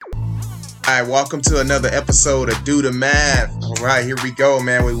right, welcome to another episode of Do the Math. All right, here we go,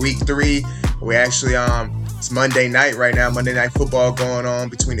 man. With week 3, we actually it's Monday night right now. Monday Night Football going on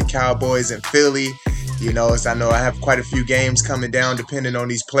between the Cowboys and Philly. You know, I know I have quite a few games coming down depending on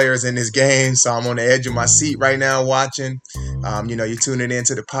these players in this game, so I'm on the edge of my seat right now watching. You're tuning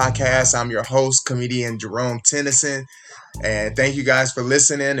into the podcast. I'm your host, comedian Jerome Tennyson, and thank you guys for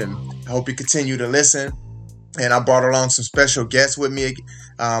listening, and I hope you continue to listen. And I brought along some special guests with me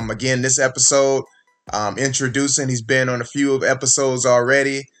again this episode. Introducing, he's been on a few episodes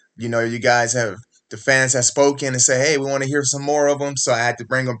already. You know, the fans have spoken and said, hey, we want to hear some more of them. So I had to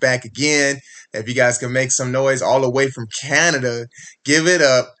bring them back again. If you guys can make some noise all the way from Canada, give it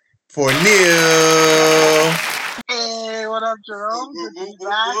up for Neil. Hey, what up, Jerome? Good to be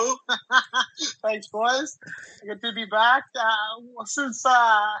back. Thanks, boys. Good to be back.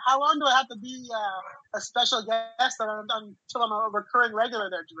 How long do I have to be a special guest until I'm a recurring regular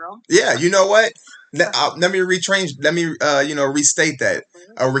there, Jerome? Yeah, you know what? Let me restate that.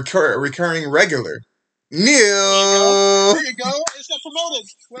 A recurring regular. Neil. There you go. It's got promoted.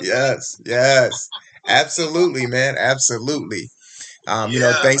 Yes. Absolutely, man. Absolutely.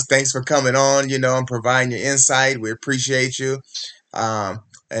 Thanks for coming on, and providing your insight. We appreciate you. And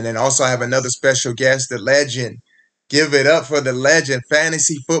then also I have another special guest, the legend. Give it up for the legend,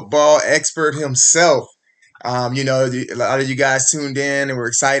 fantasy football expert himself. A lot of you guys tuned in and were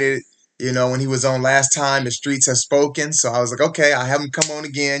excited, when he was on last time. The streets have spoken. So I was like, okay, I have him come on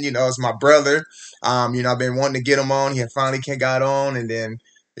again. It's my brother. I've been wanting to get him on. He had finally got on, and then,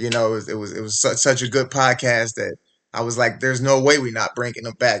 it was such a good podcast that I was like, there's no way we're not bringing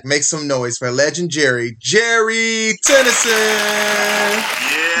him back. Make some noise for legend Jerry Tennyson.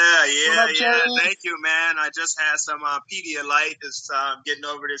 Yeah. Thank you, man. I just had some Pedialyte. Just getting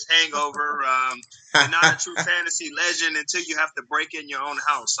over this hangover. You're not a true fantasy legend until you have to break in your own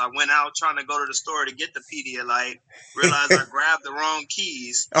house. I went out trying to go to the store to get the Pedialyte. Realized I grabbed the wrong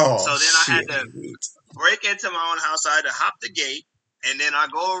keys. So then I had to break into my own house. I had to hop the gate, and then I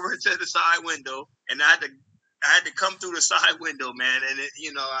go over to the side window, and I had to come through the side window, man. And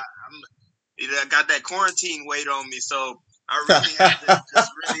I got that quarantine weight on me, so I really had to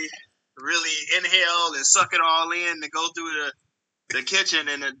just really inhale and suck it all in to go through the kitchen,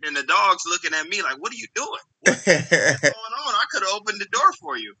 and the dog's looking at me like, what are you doing? What's going on? I could have opened the door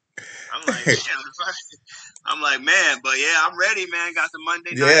for you. I'm like, man, but yeah, I'm ready, man. Got the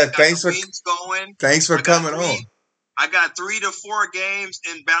Monday night. Yeah, thanks for coming on. I got 3 to 4 games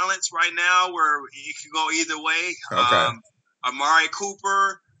in balance right now where it can go either way. Okay. Amari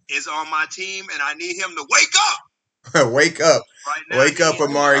Cooper is on my team, and I need him to wake up. Wake up. Right now, wake up,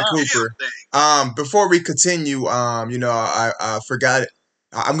 Amari Cooper. Before we continue, I forgot it.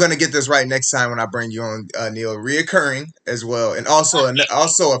 I'm gonna get this right next time when I bring you on, Neil. Reoccurring as well, and also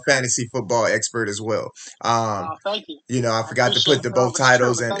a fantasy football expert as well. Thank you. I forgot to put both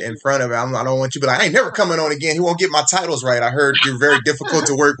titles in front of it. I don't want you to be like, I ain't never coming on again. He won't get my titles right. I heard you're very difficult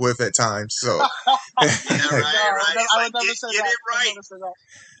to work with at times. So right. I would never say that. Get it right.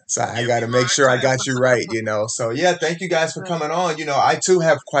 So I got to make sure I got you right, So, yeah, thank you guys for coming on. I, too,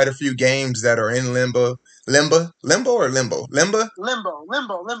 have quite a few games that are in limbo. Limbo.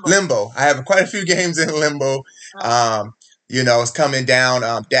 I have quite a few games in limbo. It's coming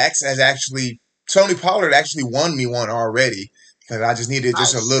down. Tony Pollard actually won me one already because I just needed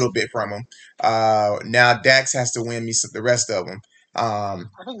just a little bit from him. Now Dax has to win me the rest of them.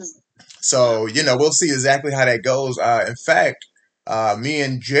 So, we'll see exactly how that goes. In fact, me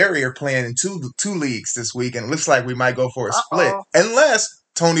and Jerry are playing in two leagues this week, and it looks like we might go for a split. Unless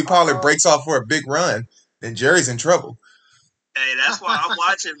Tony Pollard breaks off for a big run, then Jerry's in trouble. Hey, that's why I'm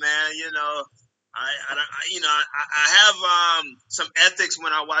watching, man. I have some ethics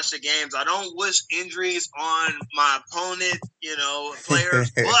when I watch the games. I don't wish injuries on my opponent,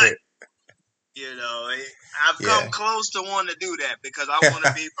 players, but I've come close to wanting to do that because I want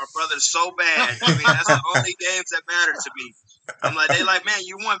to beat my brother so bad. I mean, that's the only games that matter to me. I'm like, they like, man,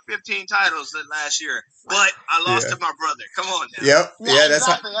 you won 15 titles last year, but I lost to my brother. Come on now. Yep. Yeah,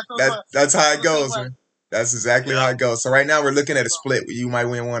 that's how it goes, man. That's exactly how it goes. So right now we're looking at a split. You might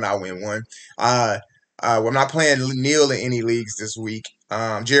win one, I'll win one. We're not playing Neil in any leagues this week.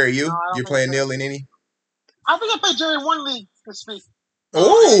 Jerry, you're playing Neil in any? I think I played Jerry in one league this week.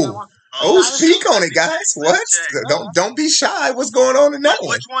 Speak on it, guys. What? Don't be shy. What's going on in that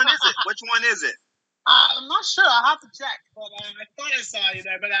one? Which one is it? I'm not sure. I'll have to check. But I thought I saw you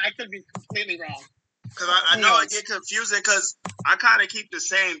there, but I could be completely wrong. Because I know I get confusing because I kind of keep the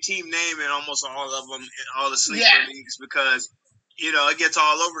same team name in almost all of them, in all the sleeper leagues, because, it gets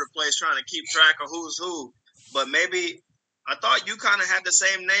all over the place trying to keep track of who's who. But maybe I thought you kind of had the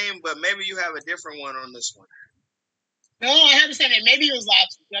same name, but maybe you have a different one on this one. No, I have the same name. Maybe it was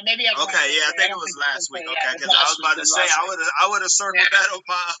last week. Maybe I think it was last week. Okay, because I was about to say I would have circled that on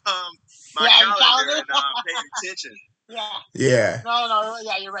my calendar and paid attention. Yeah. No.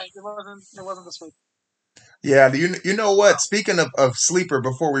 Yeah, you're right. It wasn't this week. Yeah, you know what? Speaking of Sleeper,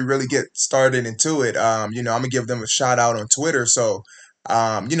 before we really get started into it, I'm gonna give them a shout out on Twitter. So,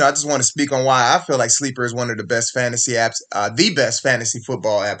 I just want to speak on why I feel like Sleeper is one of the best fantasy apps, the best fantasy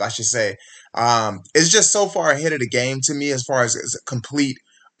football app, I should say. It's just so far ahead of the game to me as far as a complete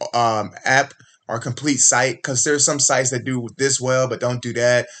app or complete site, because there's some sites that do this well but don't do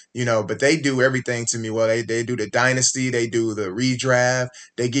that, but they do everything to me well. They do the dynasty, they do the redraft,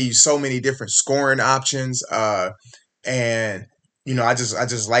 they give you so many different scoring options, and I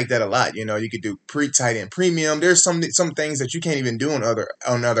just like that a lot. You could do tight end premium. There's some things that you can't even do on other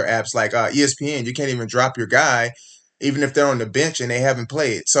apps like ESPN. You can't even drop your guy even if they're on the bench and they haven't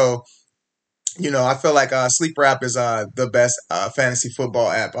played. So I feel like Sleeper app is the best fantasy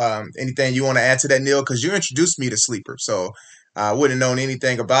football app. Anything you want to add to that, Neil? Because you introduced me to Sleeper, so I wouldn't have known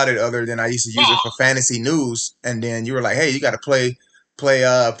anything about it other than I used to use it for fantasy news. And then you were like, "Hey, you got to play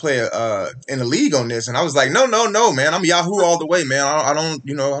in the league on this," and I was like, "No, man, I'm Yahoo all the way, man. I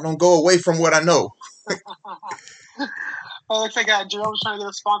don't go away from what I know." It looks like Jerome's trying to get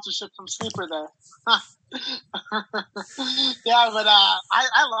a sponsorship from Sleeper there. Yeah, but I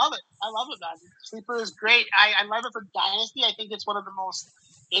love it. I love it, man. Sleeper is great. I love it for Dynasty. I think it's one of the most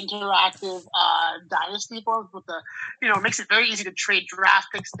interactive Dynasty forms with it makes it very easy to trade draft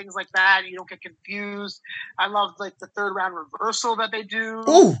picks, things like that. You don't get confused. I love like the third round reversal that they do.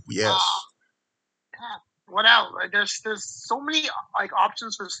 Oh, yes. What else? There's so many like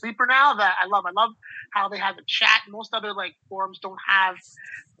options for Sleeper now that I love. I love how they have the chat. Most other like forums don't have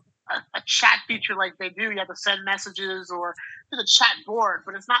a chat feature like they do. You have to send messages or there's a chat board,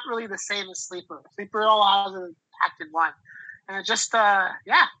 but it's not really the same as Sleeper. Sleeper all has an active one, and it just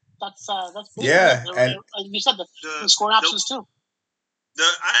that's yeah. And you said the scoring options too.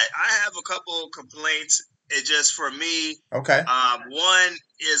 I have a couple complaints. It just for me. Okay. One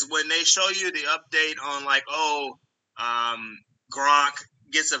is when they show you the update on like Gronk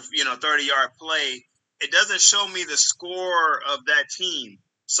gets a 30-yard play. It doesn't show me the score of that team.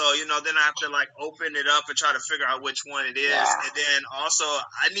 So, then I have to like open it up and try to figure out which one it is. Yeah. And then also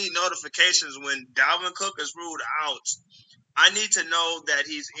I need notifications when Dalvin Cook is ruled out. I need to know that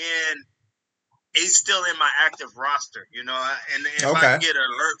he's still in my active roster, and if I can get an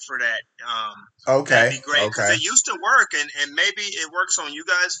alert for that, that'd be great. Because it used to work, and maybe it works on you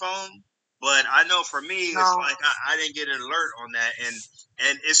guys' phone, but I know for me, it's like I didn't get an alert on that, and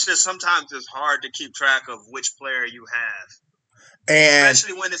it's just sometimes it's hard to keep track of which player you have. And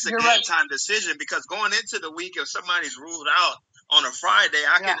especially when it's a game time decision, because going into the week, if somebody's ruled out on a Friday,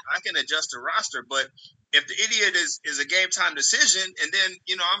 I can adjust the roster. But if the idiot is a game time decision, and then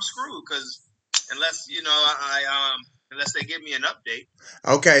I'm screwed because unless unless they give me an update.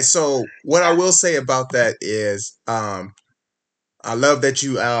 Okay, so what I will say about that is, I love that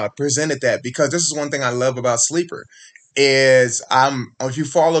you presented that, because this is one thing I love about Sleeper is if you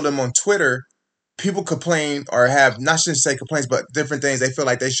follow them on Twitter, people complain or have not just say complaints, but different things they feel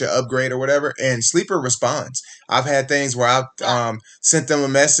like they should upgrade or whatever, and Sleeper responds. I've had things where I've sent them a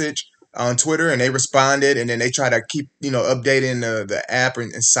message on Twitter and they responded, and then they try to keep updating the app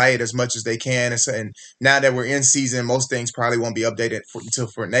and site as much as they can. And now that we're in season, most things probably won't be updated until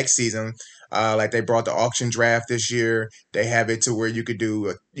for next season. Like they brought the auction draft this year. They have it to where you could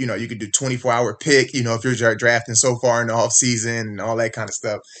do 24-hour pick, if you're drafting so far in the off season and all that kind of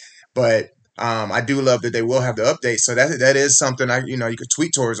stuff. But I do love that they will have the update. So that is something you could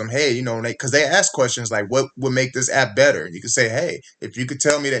tweet towards them. Hey, because they ask questions like, what would make this app better? You could say, hey, if you could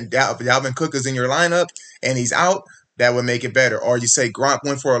tell me that Dalvin Cook is in your lineup and he's out, that would make it better. Or you say Gronk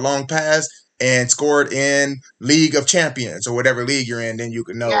went for a long pass and scored in League of Champions or whatever league you're in, then you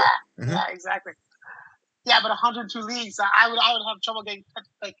could know. Yeah, yeah, exactly. Yeah, but 102 leagues, I would have trouble getting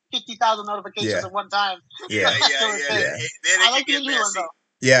like 50,000 notifications at one time. Yeah. I like the new one though.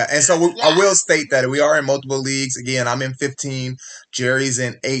 Yeah, and so I will state that we are in multiple leagues. Again, I'm in 15, Jerry's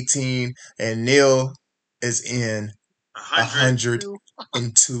in 18, and Neil is in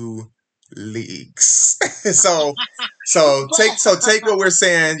 102 leagues. so take what we're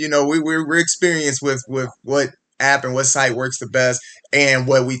saying. We're experienced with what app and what site works the best and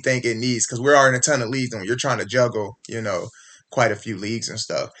what we think it needs, because we are in a ton of leagues and you're trying to juggle, quite a few leagues and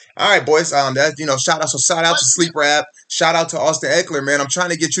stuff. All right, boys. Shout out to Sleeper app. Shout out to Austin Eckler, man. I'm trying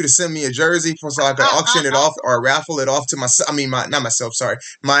to get you to send me a jersey so I can auction it off or raffle it off to my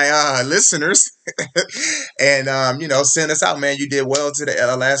listeners. And send us out, man. You did well today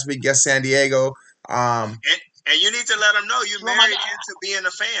last week. Guess San Diego. And you need to let them know you're married into being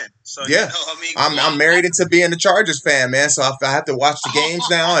a fan. So yeah, I'm married into being a Chargers fan, man. So I have to watch the games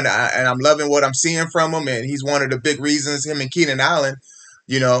now, and I'm loving what I'm seeing from him. And he's one of the big reasons. Him and Keenan Allen,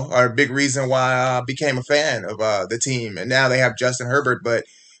 are a big reason why I became a fan of the team. And now they have Justin Herbert, but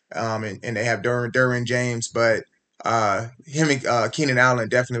and they have Derwin James, but him and Keenan Allen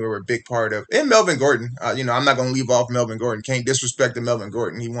definitely were a big part of, and Melvin Gordon. I'm not going to leave off Melvin Gordon. Can't disrespect the Melvin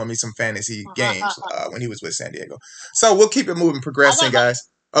Gordon. He won me some fantasy games when he was with San Diego. So we'll keep it moving, progressing, guys.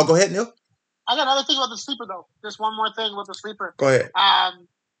 Oh, go ahead, Neil. I got another thing about the sleeper, though. Just one more thing with the sleeper. Go ahead.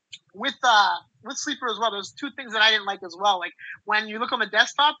 With sleeper as well, there's two things that I didn't like as well. Like when you look on the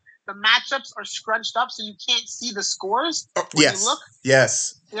desktop, the matchups are scrunched up so you can't see the scores when you look.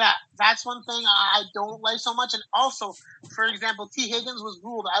 Yes. Yeah, that's one thing I don't like so much. And also, for example, T. Higgins was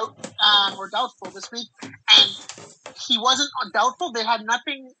ruled out or doubtful this week, and he wasn't doubtful. They had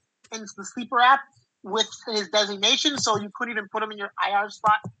nothing in the sleeper app with his designation, so you couldn't even put him in your IR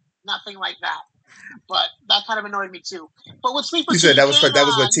spot. Nothing like that. But that kind of annoyed me too. But with sleeper, you said that was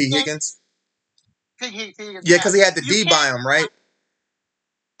what T. Higgins. T. Higgins. Yeah, because he had the D by him, right?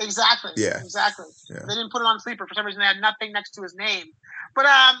 Exactly. Yeah. Exactly. Yeah. They didn't put it on sleeper for some reason. They had nothing next to his name. But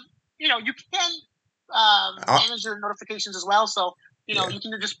you can manage your notifications as well. So you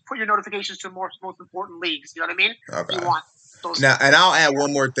can just put your notifications to most important leagues. You know what I mean? Okay. You want those now, and I'll add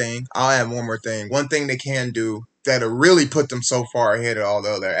one more thing. One thing they can do that'll really put them so far ahead of all the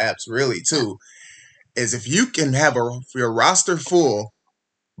other apps, really too, is if you can have your roster full,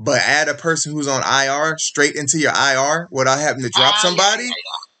 but add a person who's on IR straight into your IR without having to drop somebody. Yeah.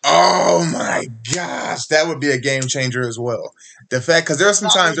 Oh my gosh, that would be a game changer as well. The fact, because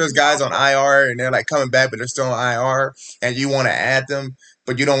there's guys on IR and they're like coming back, but they're still on IR, and you want to add them,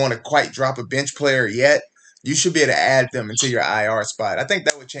 but you don't want to quite drop a bench player yet. You should be able to add them into your IR spot. I think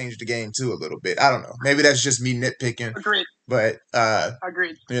that would change the game too a little bit. I don't know. Maybe that's just me nitpicking. Agreed. But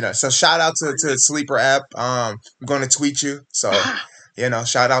agreed. So shout out to the Sleeper app. I'm going to tweet you. So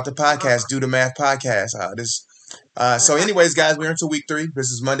shout out to podcast, Do the Math Podcast. So anyways, guys, we're into week 3.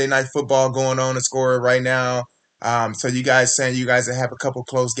 This is Monday Night Football going on the score right now. So you guys saying you guys have a couple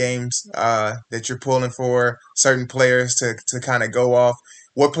close games that you're pulling for certain players to kind of go off.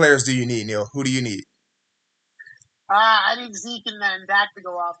 What players do you need, Neil? Who do you need? I need Zeke and then Dak to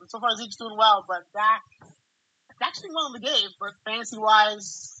go off. And so far, Zeke's doing well, but Dak's been well in the game. But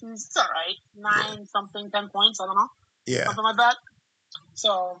fantasy-wise, he's all right. 10 points. I don't know. Yeah. Something like that.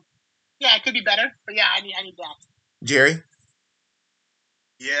 So, yeah, it could be better. But, yeah, I need Dak. Jerry?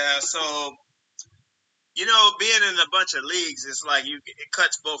 Yeah, so, being in a bunch of leagues, it's like it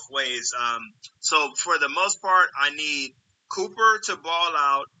cuts both ways. So, for the most part, I need Cooper to ball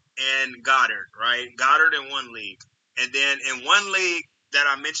out and Goddard, right? Goddard in one league. And then in one league that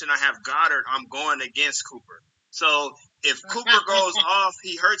I mentioned I have Goddard, I'm going against Cooper. So if Cooper goes off,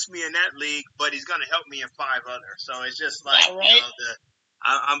 he hurts me in that league, but he's going to help me in 5 others. So it's just like,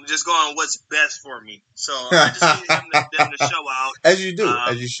 I'm just going what's best for me. So I just need them to show out. As you do,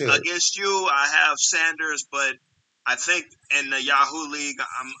 as you should. Against you, I have Sanders, but I think in the Yahoo League,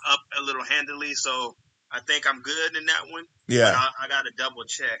 I'm up a little handily. So I think I'm good in that one. Yeah. But I got to double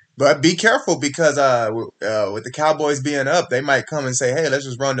check. But be careful because with the Cowboys being up, they might come and say, hey, let's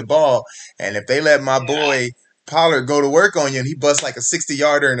just run the ball. And if they let my boy Pollard go to work on you and he busts like a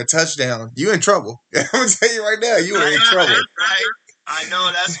 60-yarder and a touchdown, you in trouble. I'm going to tell you right now, you are in trouble. Right. I know.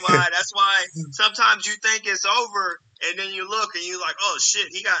 That's why sometimes you think it's over and then you look and you're like, oh, shit,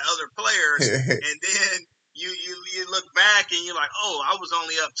 he got other players. And then you look back and you're like, oh, I was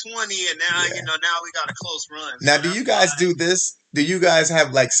only up 20 and now, now we got a close run. Now, do you guys do this? Do you guys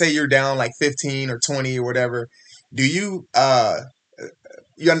have like, say you're down like 15 or 20 or whatever. Do you,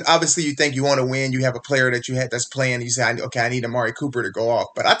 obviously you think you want to win. You have a player that you had that's playing. You say, okay, I need Amari Cooper to go off.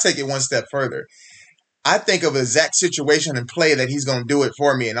 But I take it one step further. I think of an exact situation and play that he's going to do it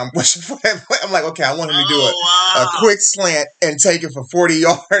for me. And I'm wishing for that play. I'm like, okay, I want him to do a quick slant and take it for 40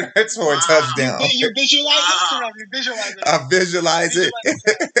 yards for a touchdown. You visualize it? You visualize it. I visualize it.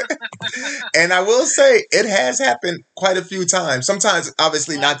 And I will say it has happened quite a few times. Sometimes,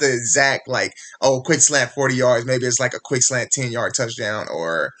 obviously, not the exact, like, quick slant 40 yards. Maybe it's like a quick slant 10-yard touchdown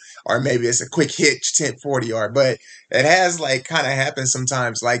or maybe it's a quick hitch 40-yard. But it has, like, kind of happened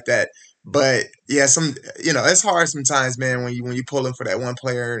sometimes like that. But yeah, it's hard sometimes, man, when you pulling for that one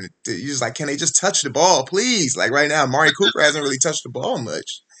player and you're just like, can they just touch the ball, please? Like right now, Amari Cooper hasn't really touched the ball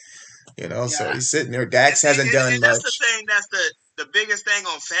much, so he's sitting there. Dax hasn't done much. That's the thing. That's the biggest thing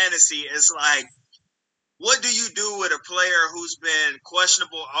on fantasy is like what do you do with a player who's been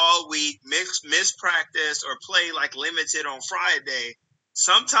questionable all week, miss practice, or play like limited on Friday?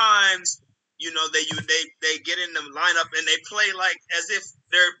 Sometimes, they get in the lineup and they play like as if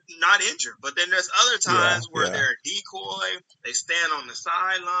they're not injured. But then there's other times where they're a decoy, they stand on the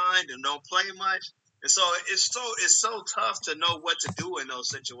sideline and don't play much. And so it's so tough to know what to do in those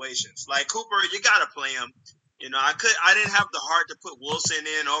situations. Like Cooper, you gotta play him. I didn't have the heart to put Wilson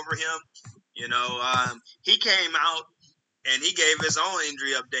in over him. He came out and he gave his own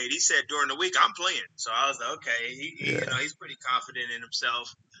injury update. He said during the week, I'm playing. So I was like, okay, he's pretty confident in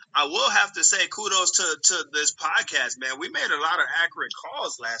himself. I will have to say kudos to this podcast, man. We made a lot of accurate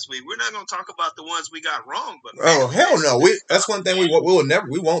calls last week. We're not going to talk about the ones we got wrong, but hell no, that's one thing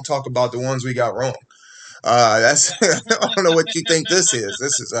we won't talk about the ones we got wrong. That's I don't know what you think this is.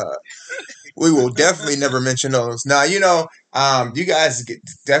 This is we will definitely never mention those. Now, you guys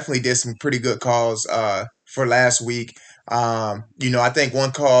definitely did some pretty good calls for last week. I think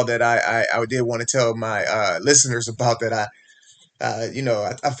one call that I did want to tell my listeners about that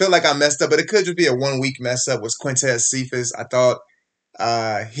I feel like I messed up, but it could just be a 1 week mess up, was Quintez Cephas. I thought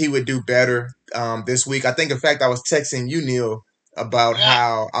he would do better this week. I think, in fact, I was texting you, Neil, about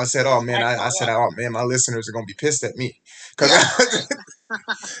how I said, "Oh man," I said, "Oh man, my listeners are gonna be pissed at me," because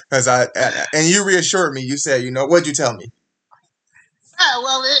and you reassured me. You said, what'd you tell me? Yeah,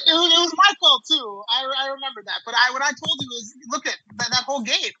 well, it was my fault too. I remember that. But what I told you is, look at that whole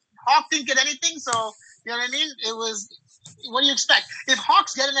game. Hawk didn't get anything, so you know what I mean. It was, what do you expect? If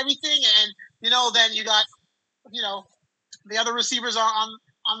Hawk's getting everything, and then you got the other receivers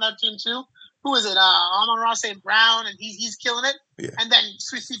on that team too. Who is it? Amon-Ra St. Brown, and he's killing it. Yeah. And then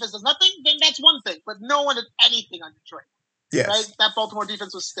Cephas does nothing. Then that's one thing. But no one did anything on Detroit. Yes. Right? That Baltimore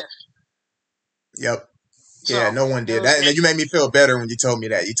defense was stiff. Yep. Yeah, no one did that. And you made me feel better when you told me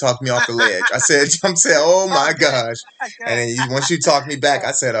that. You talked me off the ledge. I said, "Oh my gosh!" And then once you talked me back,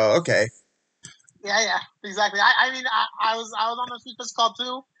 I said, "Oh, okay." Yeah, exactly. I was on the Cephas call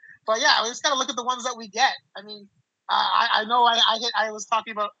too, but yeah, we just gotta look at the ones that we get. I mean, I know I was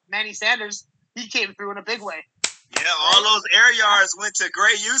talking about Manny Sanders. He came through in a big way. Yeah, all those air yards went to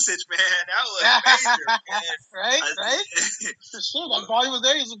great usage, man. That was major, man. Right? Sure, that ball was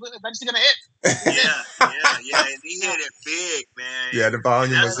there. He's eventually going to hit. Yeah. And he hit it big, man. Yeah, the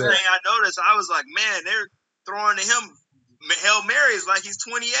volume was there. That's the thing I noticed. I was like, man, they're throwing to him Hail Marys like he's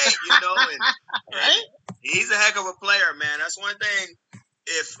 28, And right? He's a heck of a player, man. That's one thing.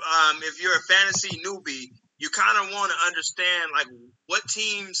 If you're a fantasy newbie, you kind of want to understand, like, what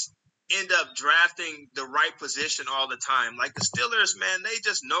teams end up drafting the right position all the time. Like the Steelers, man, they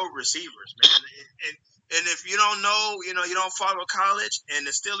just know receivers, man. And if you don't know, you don't follow college, and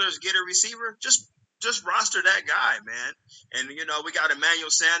the Steelers get a receiver, just roster that guy, man. And we got Emmanuel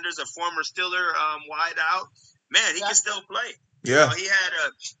Sanders, a former Steeler wide out. Man, he can still play. Yeah. He had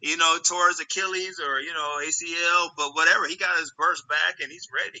tore his Achilles or ACL, but whatever. He got his burst back and he's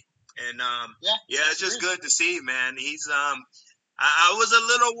ready. And it's just good to see, man. He's I was a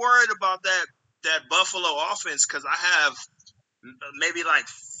little worried about that Buffalo offense because I have maybe like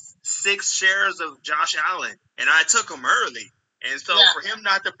 6 shares of Josh Allen, and I took him early. And so for him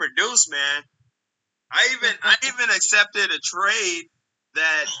not to produce, man, I even accepted a trade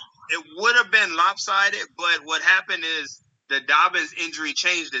that it would have been lopsided, but what happened is the Dobbins injury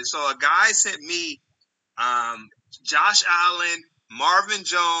changed it. So a guy sent me Josh Allen, Marvin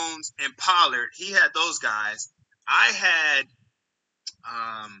Jones, and Pollard. He had those guys. I had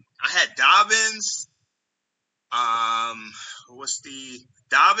Dobbins.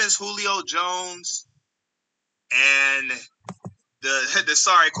 Dobbins, Julio Jones, and the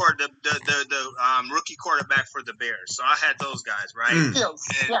rookie quarterback for the Bears. So I had those guys, right? And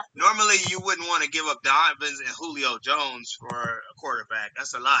normally you wouldn't want to give up Dobbins and Julio Jones for a quarterback.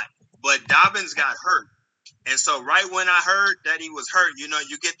 That's a lot. But Dobbins got hurt. And so right when I heard that he was hurt, you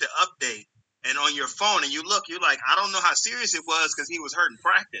get the update. And on your phone, and you look, you're like, I don't know how serious it was because he was hurt in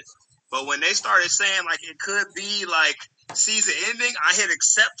practice. But when they started saying, like, it could be, like, season ending, I hit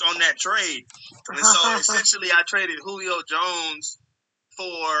accept on that trade. And so, essentially, I traded Julio Jones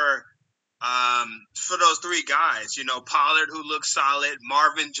for those 3 guys. Pollard, who looks solid,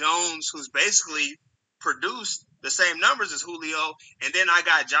 Marvin Jones, who's basically produced the same numbers as Julio, and then I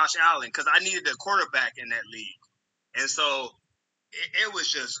got Josh Allen because I needed a quarterback in that league. And so it was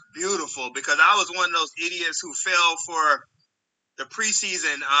just beautiful because I was one of those idiots who fell for the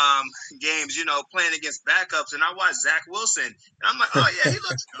preseason games, playing against backups, and I watched Zach Wilson, and I'm like, oh yeah, he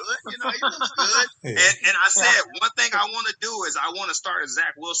looks good. He looks good. And I said, one thing I want to do is I want to start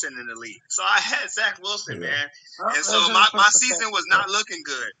Zach Wilson in the league. So I had Zach Wilson, man, and so my season was not looking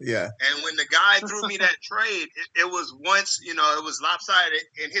good. Yeah. And when the guy threw me that trade, it was it was lopsided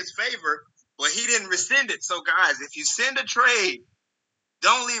in his favor, but he didn't rescind it. So guys, if you send a trade,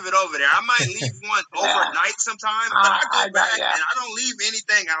 don't leave it over there. I might leave one overnight sometime, but I go back and I don't leave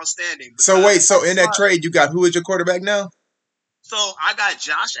anything outstanding. So wait, so in that trade, you got who is your quarterback now? So I got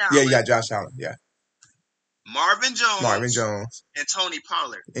Josh Allen. Yeah, you got Josh Allen. Yeah. Marvin Jones. And Tony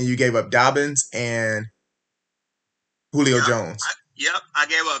Pollard. And you gave up Dobbins and Julio Jones. I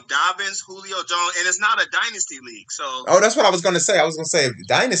gave up Dobbins, Julio Jones, and it's not a dynasty league. So. Oh, that's what I was going to say. I was going to say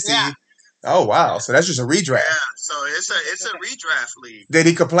dynasty. Yeah. Oh wow! So that's just a redraft. Yeah, so it's a redraft league. Did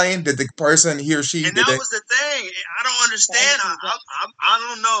he complain? Did the person, he or she? And that was the thing. I don't understand. I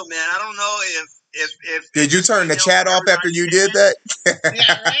don't know, man. I don't know if. Did you turn the chat off after you did that?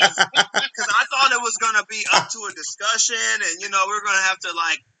 Yeah, right. Because I thought it was gonna be up to a discussion, and we're gonna have to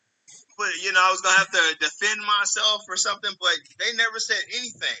I was gonna have to defend myself or something, but they never said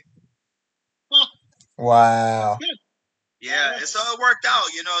anything. Wow. Yeah, and so it worked out,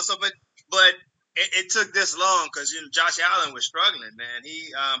 So, but it took this long because Josh Allen was struggling, man.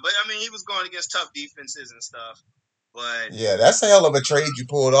 But I mean, he was going against tough defenses and stuff. But yeah, that's a hell of a trade you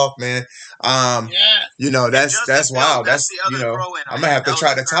pulled off, man. That's wild. That's I'm gonna have to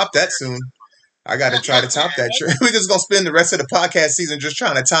try to top that soon. I got to try to top that trade. We're just gonna spend the rest of the podcast season just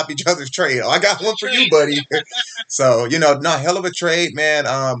trying to top each other's trade. Oh, I got one for you, buddy. So hell of a trade, man.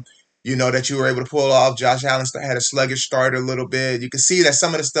 That you were able to pull off. Josh Allen had a sluggish start a little bit. You can see that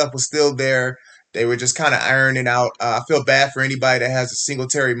some of the stuff was still there. They were just kind of ironing out. I feel bad for anybody that has a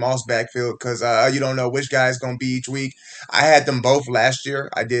Singletary Moss backfield because you don't know which guy is going to be each week. I had them both last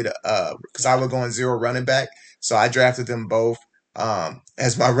year. I did because I was going 0 running back. So I drafted them both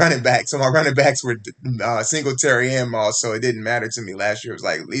as my running back. So my running backs were Singletary and Moss, so it didn't matter to me last year. It was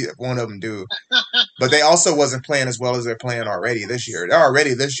like, if one of them do. But they also wasn't playing as well as they're playing already this year. They're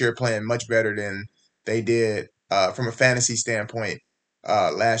already this year playing much better than they did from a fantasy standpoint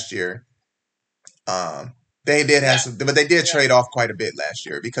last year. They did have some, but they did trade off quite a bit last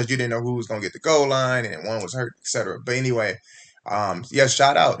year because you didn't know who was going to get the goal line and one was hurt, etc. But anyway,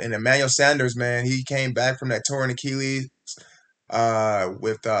 shout out. And Emmanuel Sanders, man, he came back from that torn Achilles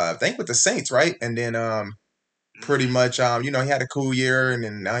with I think with the Saints, right? And then pretty much he had a cool year, and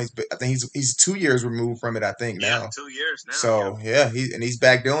then now I think he's 2 years removed from it, I think now. 2 years now. So he's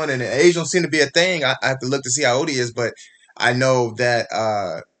back doing it, and age don't seem to be a thing. I have to look to see how old he is, but I know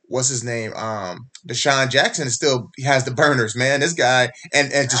that what's his name? Deshaun Jackson he has the burners, man. This guy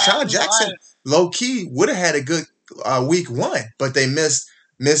and Deshaun Jackson low key would have had a good week 1, but they missed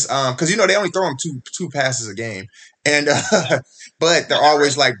because they only throw him two passes a game, and but they're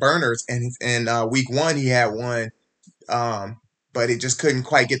always like burners. And week 1 he had one, but it just couldn't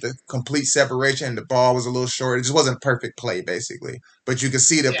quite get the complete separation. The ball was a little short. It just wasn't a perfect play, basically. But you could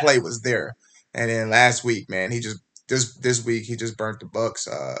see the play was there. And then last week, man, this week he just burnt the Bucks.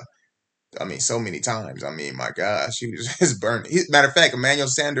 So many times. My gosh, he was just burnt. Matter of fact, Emmanuel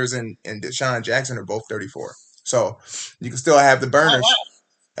Sanders and Deshaun Jackson are both 34. So you can still have the burners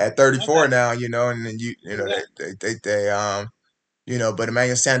at 34 now, and then but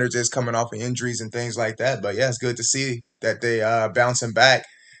Emmanuel Sanders is coming off of injuries and things like that. But yeah, it's good to see that they bouncing back.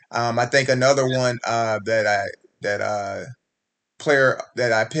 I think another one player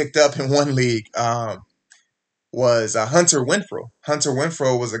that I picked up in one league was Hunter Renfrow. Hunter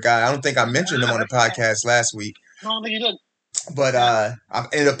Renfrow was a guy, I don't think I mentioned him on the podcast last week. I don't think you did. But I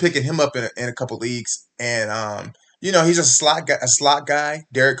ended up picking him up in a couple leagues. And, he's a slot guy.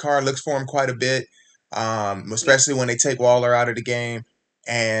 Derek Carr looks for him quite a bit, especially when they take Waller out of the game.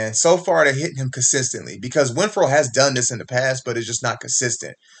 And so far, they're hitting him consistently because Renfrow has done this in the past, but it's just not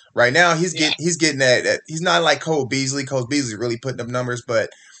consistent. Right now, he's getting that. He's not like Cole Beasley. Cole Beasley really putting up numbers, but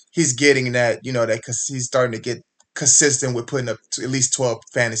he's getting that, because he's starting to get consistent with putting up at least 12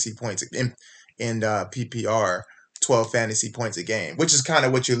 fantasy points in PPR, 12 fantasy points a game, which is kind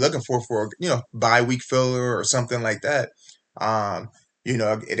of what you're looking for bye week filler or something like that. And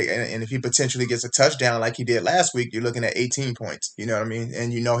if he potentially gets a touchdown like he did last week, you're looking at 18 points. You know what I mean?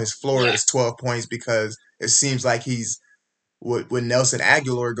 And his floor is 12 points because it seems like he's with Nelson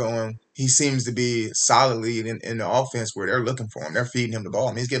Aguilar going, he seems to be solidly in the offense where they're looking for him. They're feeding him the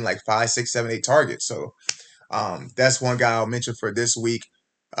ball. He's getting like 5, 6, 7, 8 targets. So that's one guy I'll mention for this week.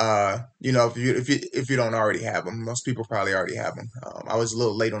 If you don't already have him, most people probably already have him. I was a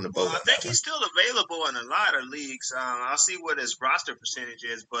little late on the boat. Well, I think he's still available in a lot of leagues. I'll see what his roster percentage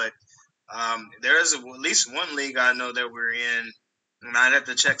is, but there is at least one league I know that we're in, and I'd have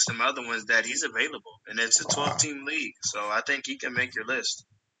to check some other ones that he's available, and it's a 12-team league, so I think he can make your list.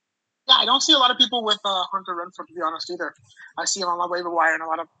 Yeah, I don't see a lot of people with Hunter Renfrow, to be honest, either. I see him on my waiver wire in a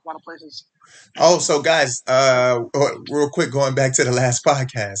lot of places. Oh, so guys, real quick, going back to the last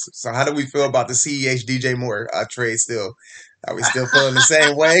podcast. So, how do we feel about the CEH DJ Moore trade? Still, are we still feeling the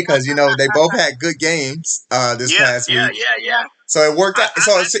same way? Because they both had good games this past week. Yeah. So it worked out.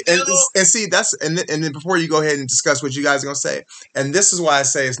 And then before you go ahead and discuss what you guys are gonna say, and this is why I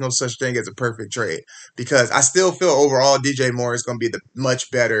say it's no such thing as a perfect trade, because I still feel overall DJ Moore is gonna be the much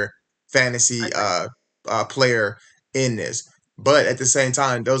better fantasy player in this. But at the same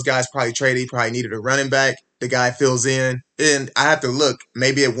time, those guys probably traded. He probably needed a running back. The guy fills in, and I have to look.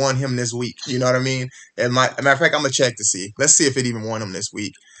 Maybe it won him this week. You know what I mean? And matter of fact, I'm gonna check to see. Let's see if it even won him this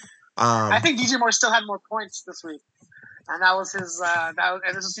week. I think DJ Moore still had more points this week, and that was his.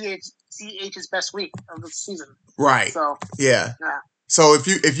 This was CH's best week of the season. Right. So yeah. So if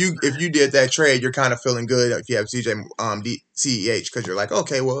you did that trade, you're kind of feeling good if you have CEH, because you're like,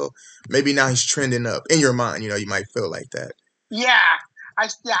 okay, well, maybe now he's trending up in your mind. You might feel like that. Yeah, I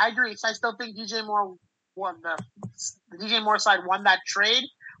agree. So I still think DJ Moore won the DJ Moore side won that trade,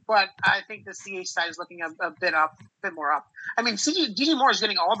 but I think the CH side is looking a bit more up. I mean, DJ Moore is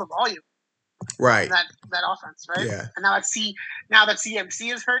getting all the volume, right? In that offense, right? Yeah. And now that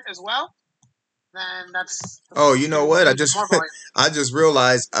CMC is hurt as well, then that's. Oh, you know what? I just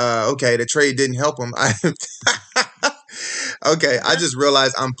realized. Okay, the trade didn't help him. I just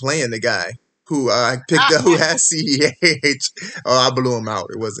realized I'm playing the guy who I picked up who has CEH. Oh, I blew him out.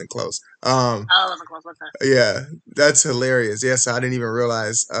 It wasn't close. It wasn't close. Okay. Yeah, that's hilarious. Yes, I didn't even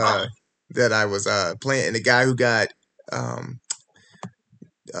realize that I was playing. And the guy who got let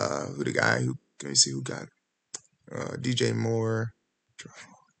me see who got DJ Moore.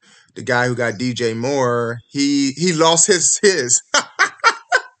 The guy who got DJ Moore, he lost his.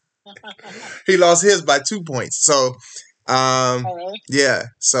 He lost his by 2 points. So, yeah.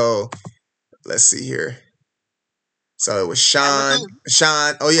 So, let's see here. So it was Sean.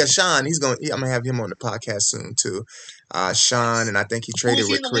 Oh yeah, Sean. I'm gonna have him on the podcast soon too. Sean, and I think he traded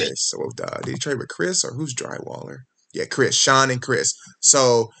with Chris. So did he trade with Chris or who's Drywaller? Yeah, Chris. Sean and Chris.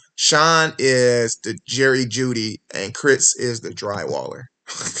 So Sean is the Jerry Jeudy, and Chris is the Drywaller.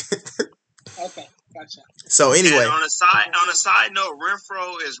 Okay, gotcha. So anyway, and on a side note,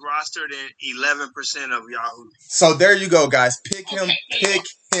 Renfrow is rostered in 11% of Yahoo. So there you go, guys. Pick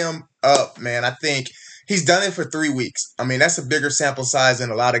him up, man. I think he's done it for 3 weeks. I mean, that's a bigger sample size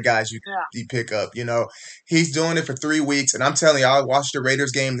than a lot of guys you pick up. He's doing it for 3 weeks, and I'm telling you, I watched the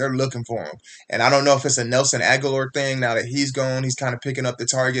Raiders game. They're looking for him, and I don't know if it's a Nelson Aguilar thing. Now that he's gone, he's kind of picking up the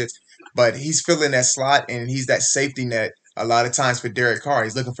targets, but he's filling that slot, and he's that safety net. A lot of times for Derek Carr,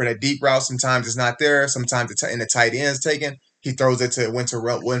 he's looking for that deep route. Sometimes it's not there. Sometimes in the tight end's taken. He throws it to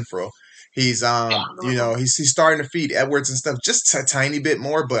Renfrow. He's he's starting to feed Edwards and stuff just a tiny bit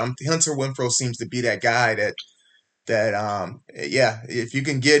more. But Hunter Renfrow seems to be that guy that if you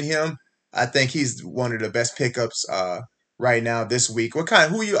can get him, I think he's one of the best pickups right now this week.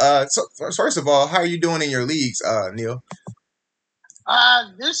 So first of all, how are you doing in your leagues, Neil?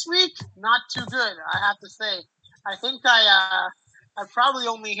 This week, not too good, I have to say. I think I probably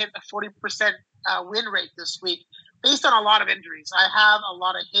only hit a 40% win rate this week based on a lot of injuries. I have a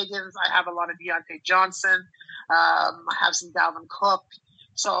lot of Higgins. I have a lot of Deontay Johnson. I have some Dalvin Cook.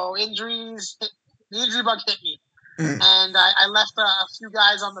 So the injury bug hit me. And I left a few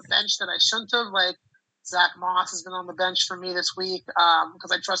guys on the bench that I shouldn't have. Like Zach Moss has been on the bench for me this week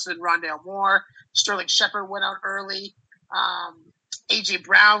because I trusted in Rondale Moore. Sterling Shepard went out early. A.J.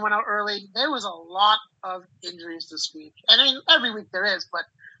 Brown went out early. There was a lot of injuries this week. And I mean, every week there is, but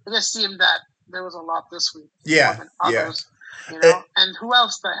it just seemed that there was a lot this week. Yeah. Others, and who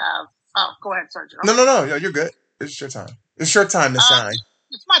else do I have? Oh, go ahead, Sergio. No, you're good. It's your time. It's your time to shine.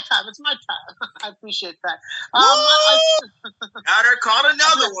 It's my time. I appreciate that. Now they're called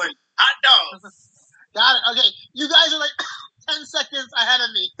another one. Hot dog. Got it. Okay. You guys are like 10 seconds ahead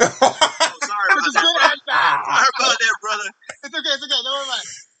of me. Sorry about that, brother. It's okay. Don't worry about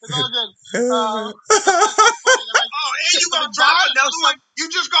it. It's all good. And you gonna drop another one? You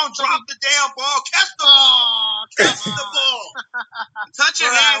just gonna drop the damn ball? Catch the ball! Catch the ball! Touch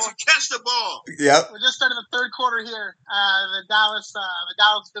your hands and catch the ball. Yep. We're just starting the third quarter here. The Dallas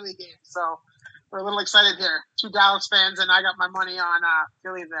Philly game. So we're a little excited here. 2 Dallas fans, and I got my money on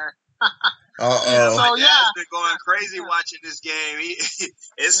Philly there. Uh-oh. My So, dad's yeah. been going crazy watching this game.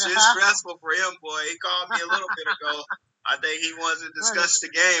 It's stressful for him, boy. He called me a little bit ago. I think he wants to discuss the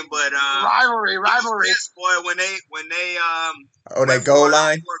game, but rivalry. he was pissed, boy, when they Oh, that went goal for it on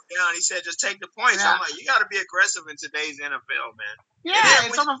line? fourth down. He said, "Just take the points." Yeah. I'm like, you got to be aggressive in today's NFL, man. Yeah,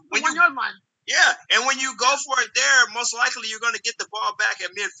 then it's on the 1 yard line. Yeah, and when you go for it there, most likely you're going to get the ball back at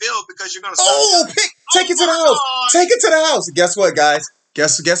midfield because you're going to. Oh, take it to the house. Take it to the house. Guess what, guys?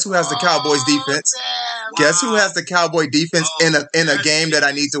 Guess who has the Cowboys defense? Damn. Guess who has the Cowboy defense in a game that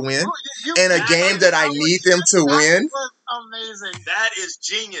I need to win? In a game that I need them to win? That was amazing. That is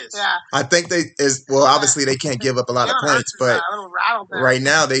genius. Yeah. I think obviously they can't give up a lot of points, but right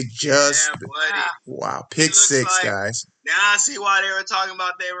now they just wow, pick six, like, guys. Now I see why they were talking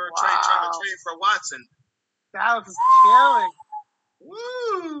about they were trying to trade for Watson. That was killing.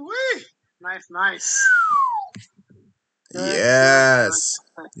 Woo wee. Nice. Yes.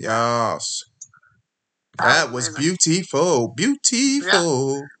 Yes. That was beautiful.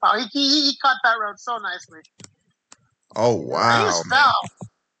 Beautiful. Yeah. Oh, he cut that road so nicely. Oh, wow. He just fell.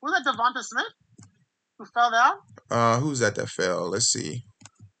 Was that Devonta Smith who fell down? Who's that fell? Let's see.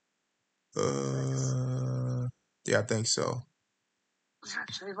 Yeah, I think so.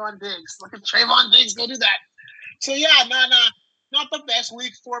 Trayvon Diggs. Look at Trayvon Diggs go do that. So, yeah, not the best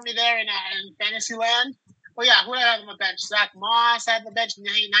week for me there in fantasy land. Oh, yeah, who did I have on the bench? Zach Moss had the bench.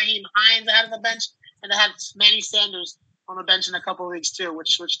 Nyheim Hines I had on the bench. And I had Manny Sanders on the bench in a couple of weeks, too,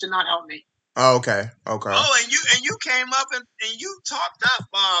 which did not help me. Oh, okay. Oh, and you came up and you talked up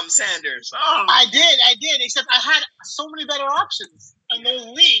Sanders. Oh, I did. Except I had so many better options in those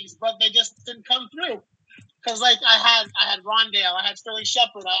leagues, but they just didn't come through. Because I had Rondale, I had Sterling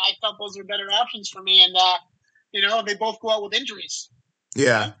Shepard. I felt those were better options for me, and they both go out with injuries.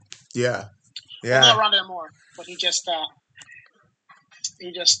 Yeah. Well, not Rondale Moore, but he just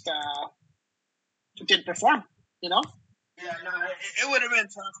didn't perform. Yeah, no, it would have been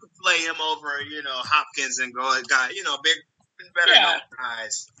tough to play him over, Hopkins and better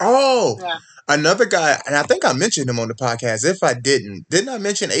guys. Oh, another guy, and I think I mentioned him on the podcast. If I didn't I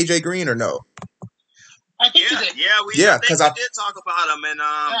mention AJ Green or no? I think you did. Yeah, because I did talk about him, and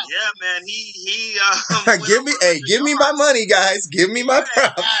man, he give me my money, guys. Give me my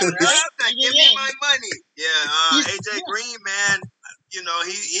props. Give me my money. Yeah, AJ Green, man. He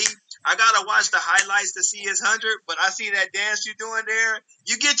I gotta watch the highlights to see his 100, but I see that dance you're doing there.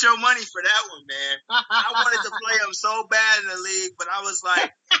 You get your money for that one, man. I wanted to play him so bad in the league, but I was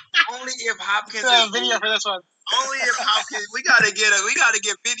like, only if Hopkins is video for this one. Only if Hopkins. We gotta get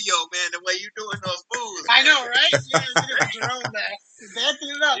video, man. The way you doing those moves. I know, right? Yeah, Jerome there. Dancing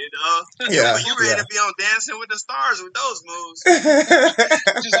it up. Yeah. You ready to be on Dancing with the Stars with those moves?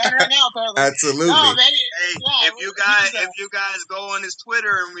 Just on right now, apparently. Absolutely. No, man, if you guys go on his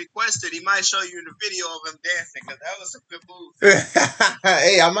Twitter and request it, he might show you the video of him dancing because that was a good move.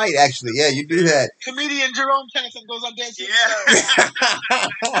 Hey, I might actually. Yeah, you do that. Comedian Jerome Kennison goes on Dancing. Yeah.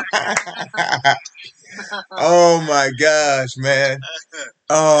 Oh my gosh, man!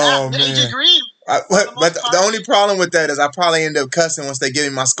 Oh man! AJ Green. But the only problem with that is I probably end up cussing once they give me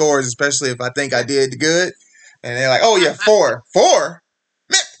my scores, especially if I think I did good, and they're like, "Oh yeah, 4,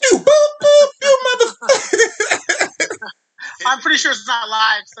 man, you motherfucker." I'm pretty sure it's not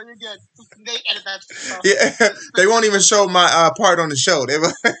live, so you're good. They edit that stuff. Yeah, they won't even show my part on the show. They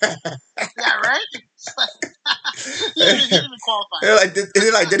will. Yeah, right. He didn't even qualify. They're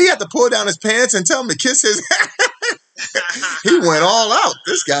like, did he have to pull down his pants and tell him to kiss his? He went all out.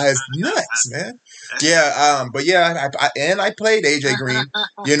 This guy is nuts, man. Yeah, but yeah, I played AJ Green.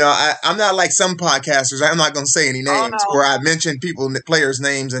 I'm not like some podcasters. I'm not gonna say any names where I mention players'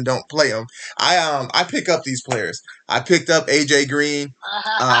 names and don't play them. I pick up these players. I picked up AJ Green,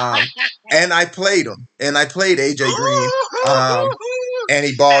 and I played him, and I played AJ Green, and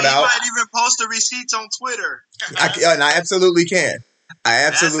he balled out. You might even post the receipts on Twitter. And I absolutely can. I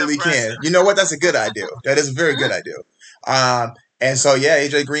absolutely can. You know what? That's a good idea. That is a very good idea. And so yeah,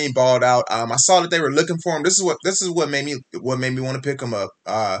 AJ Green balled out. I saw that they were looking for him. This is what made me want to pick him up.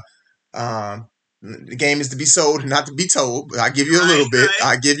 The game is to be sold, not to be told. But I give you a little bit.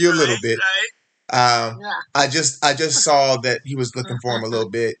 I give you a little bit. I just saw that he was looking for him a little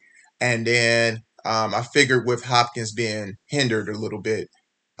bit, and then I figured with Hopkins being hindered a little bit,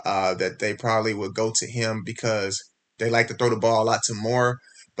 that they probably would go to him because they like to throw the ball a lot to Moore,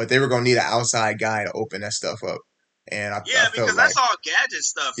 but they were going to need an outside guy to open that stuff up. And because that's all gadget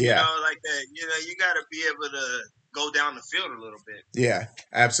stuff, like that. You got to be able to go down the field a little bit. Yeah,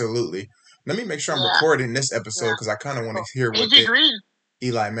 absolutely. Let me make sure I'm recording this episode because I kind of want to hear what AJ Green,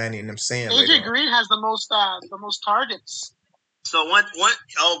 Eli Manning and them saying. AJ Green has the most targets So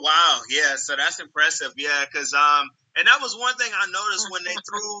oh wow, yeah. So that's impressive, yeah. Because and that was one thing I noticed when they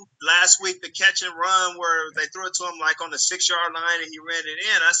threw last week the catch and run where they threw it to him like on the 6-yard line and he ran it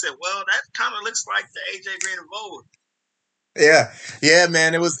in. I said, well, that kind of looks like the AJ Green of old. Yeah,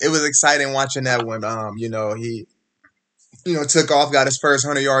 man. It was exciting watching that one. He took off, got his first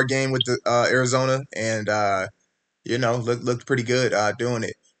 100-yard game with the Arizona, and looked pretty good doing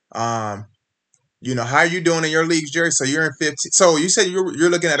it. How are you doing in your leagues, Jerry? So you're in 15. So you said you're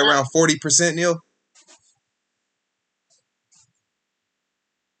looking at around 40%, Neil?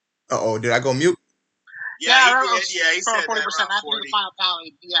 Uh-oh, did I go mute? Yeah, he said 40%. After the final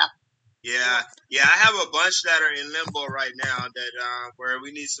tally, Yeah. I have a bunch that are in limbo right now that where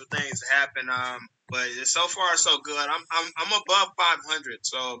we need some things to happen. But so far so good. I'm above 500,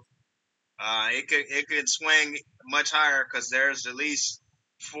 so it could swing much higher because there's at least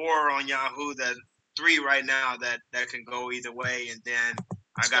 4 on Yahoo, that 3 right now that can go either way, and then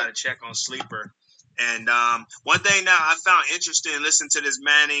I got to check on Sleeper. And one thing now I found interesting, listen to this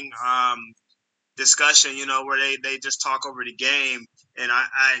Manning discussion, where they just talk over the game. And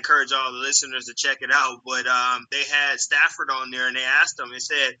I encourage all the listeners to check it out. But they had Stafford on there, and they asked him, they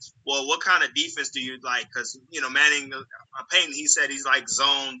said, well, what kind of defense do you like? Because, Manning, Peyton, he said he's like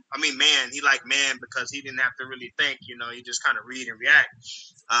man. He liked man because he didn't have to really think, he just kind of read and react.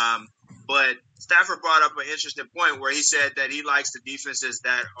 But Stafford brought up an interesting point where he said that he likes the defenses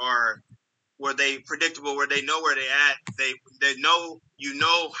that are where they predictable, where they know where they at. They know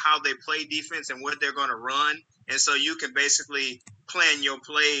how they play defense and what they're going to run, and so you can basically plan your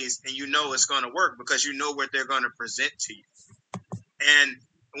plays and it's going to work because you know what they're going to present to you. And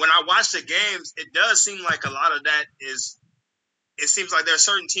when I watch the games, it does seem like a lot of that is. It seems like there are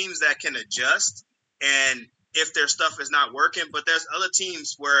certain teams that can adjust, and if their stuff is not working, but there's other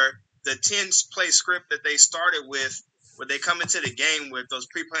teams where the 10-play script that they started with, where they come into the game with those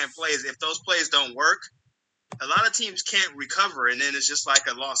pre-planned plays, if those plays don't work, a lot of teams can't recover, and then it's just like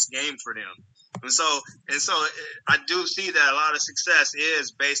a lost game for them. And so I do see that a lot of success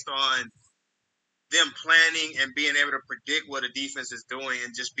is based on them planning and being able to predict what a defense is doing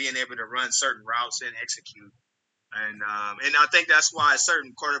and just being able to run certain routes and execute. And I think that's why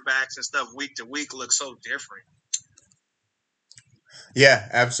certain quarterbacks and stuff week to week look so different. Yeah,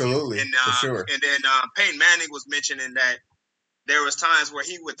 absolutely, for sure. And then Peyton Manning was mentioning that there was times where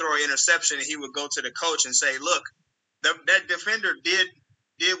he would throw an interception and he would go to the coach and say, "Look, that defender did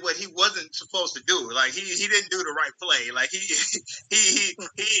what he wasn't supposed to do. Like he didn't do the right play. Like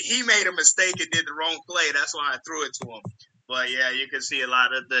he made a mistake and did the wrong play. That's why I threw it to him." But yeah, you can see a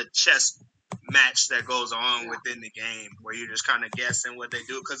lot of the chess match that goes on within the game where you're just kind of guessing what they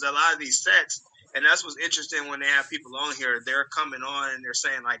do, because a lot of these sets, and that's what's interesting when they have people on here, they're coming on and they're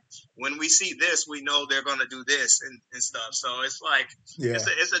saying like, when we see this, we know they're going to do this and stuff. So it's like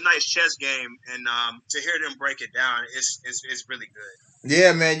it's a nice chess game, and to hear them break it down, it's really good.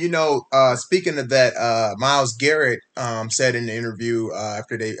 Yeah, man. Speaking of that, Myles Garrett said in the interview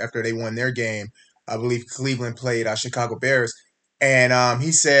after they won their game, I believe Cleveland played Chicago Bears, and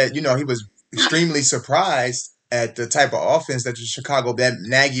he said, he was extremely surprised at the type of offense that that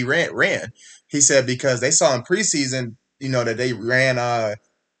Nagy ran. He said because they saw in preseason, that they ran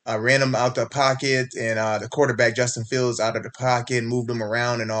him out the pocket, and the quarterback Justin Fields out of the pocket, moved him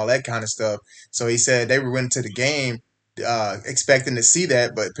around and all that kind of stuff. So he said they went into the game expecting to see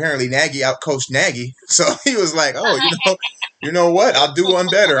that, but apparently Nagy outcoached Nagy. So he was like, "Oh, you know what? I'll do one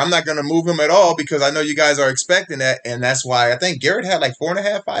better. I'm not going to move him at all because I know you guys are expecting that." And that's why I think Garrett had like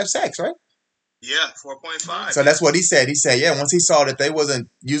 4.5, 5 sacks, right? Yeah, 4.5. So that's what he said. He said, yeah, once he saw that they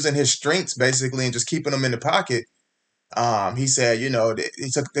wasn't using his strengths basically and just keeping him in the pocket, he said,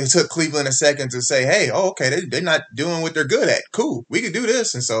 they took Cleveland a second to say, hey, okay, they're not doing what they're good at. Cool, we could do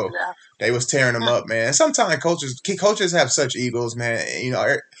this. And so they was tearing them up, man. And sometimes coaches have such egos, man.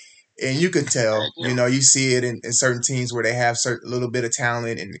 And you can tell, you see it in certain teams where they have a little bit of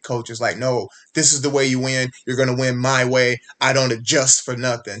talent, and the coach is like, no, this is the way you win. You're going to win my way. I don't adjust for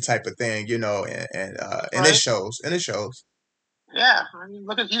nothing type of thing, and it shows. And it shows. Yeah, I mean,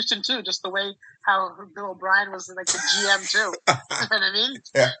 look at Houston too. Just the way how Bill O'Brien was like the GM too. You know what I mean?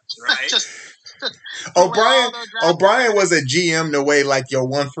 Yeah, right. O'Brien was a GM the way like your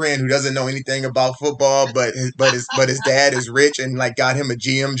one friend who doesn't know anything about football, but his dad is rich and like got him a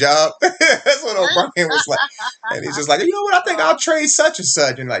GM job. That's what O'Brien was like, and he's just like, you know what? I think I'll trade such and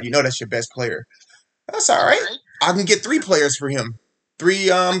such, and like, that's your best player. That's all right. I can get 3 players for him. 3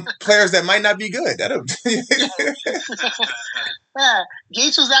 players that might not be good. Yeah,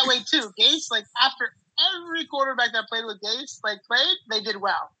 Gates was that way too. Gates, like after every quarterback that played with Gates, they did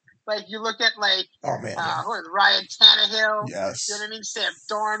well. Like you look at like Oh man, yeah. who is Ryan Tannehill? Yes. You know what I mean? Sam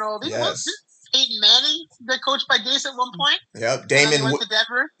Darnold. Yes. Peyton Manning, they coached by Gase at one point. Yep. And then Damon he went to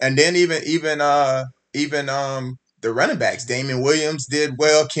Denver. and then even the running backs, Damon Williams did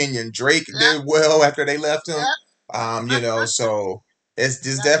well. Kenyon Drake did well after they left him. You know, so there's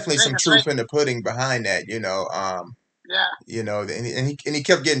definitely some truth in the pudding behind that. You know, you know, and he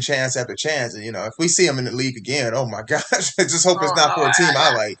kept getting chance after chance. And you know, if we see him in the league again, oh my gosh, I just hope it's not for a team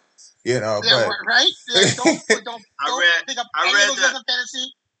I like. You know, yeah, but right? Yeah, don't pick up any of those guys in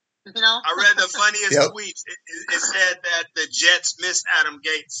fantasy. You know? I read the funniest tweet. It said that the Jets missed Adam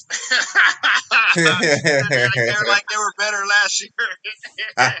Gates. They're like they were better last year.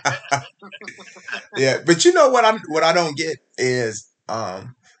 Yeah, but you know what I don't get is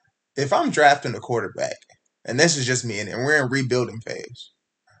if I'm drafting a quarterback, and this is just me, and we're in rebuilding phase,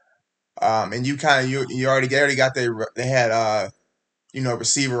 and you already got they had you know,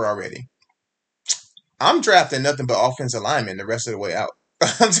 receiver already. I'm drafting nothing but offensive linemen the rest of the way out.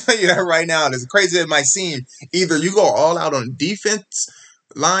 I'm telling you that right now. And as crazy as it might seem, either you go all out on defense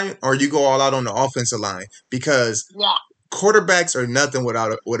line or you go all out on the offensive line, because quarterbacks are nothing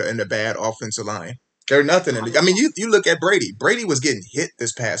without a bad offensive line. They're nothing. I mean, you look at Brady. Brady was getting hit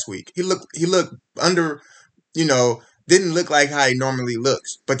this past week. He looked under, you know, didn't look like how he normally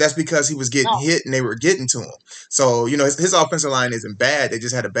looks. But that's because he was getting hit and they were getting to him. So, you know, his offensive line isn't bad. They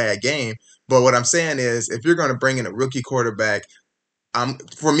just had a bad game. But what I'm saying is, if you're going to bring in a rookie quarterback,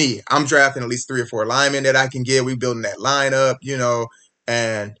 for me, I'm drafting at least 3 or 4 linemen that I can get. We building that lineup, you know,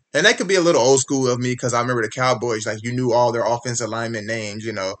 and that could be a little old school of me because I remember the Cowboys, like you knew all their offensive lineman names,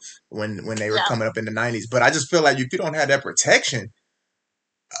 you know, when they were coming up in the 90s. But I just feel like if you don't have that protection,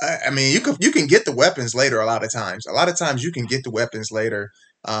 I mean, you can get the weapons later. A lot of times you can get the weapons later.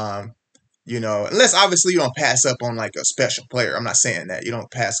 You know, unless obviously you don't pass up on like a special player. I'm not saying that you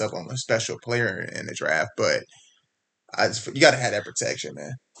don't pass up on a special player in the draft, but you got to have that protection,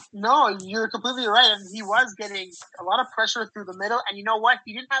 man. No, you're completely right. And he was getting a lot of pressure through the middle. And you know what?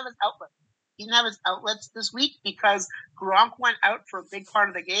 He didn't have his outlet. He didn't have his outlets this week because Gronk went out for a big part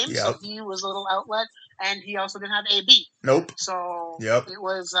of the game. Yep. So he was a little outlet. And he also didn't have AB. Nope. So it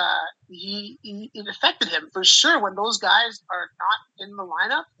was, it affected him for sure when those guys are not in the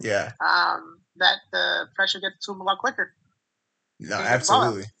lineup. Yeah. That the pressure gets to him a lot quicker. No,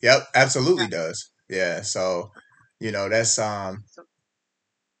 absolutely. Yep. Absolutely does. Yeah. So, you know, that's that's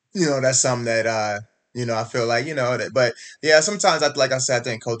something that you know, I feel like, you know, that, but yeah, sometimes like I said, I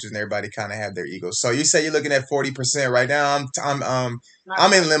think coaches and everybody kind of have their egos. So you say you're looking at 40% right now. I'm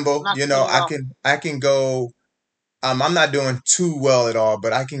in limbo. You know, I can go. I'm not doing too well at all,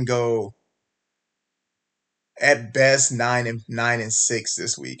 but I can go at best 9-6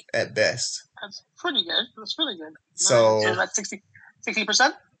 this week at best. That's pretty good. That's really good. So like 60%.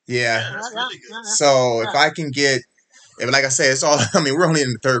 Yeah. That's really good. Yeah. So if I can get, like I say, it's all. I mean, we're only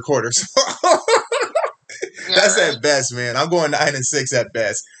in the third quarter, so that's right. At best, man. I'm going 9-6 at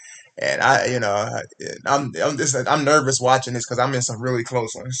best, and I'm nervous watching this because I'm in some really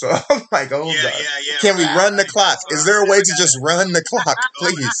close ones. So I'm like, oh god, can we run the clock? Is there a way to just run the clock,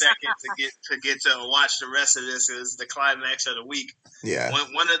 please? A second to get to watch the rest of this is the climax of the week. Yeah.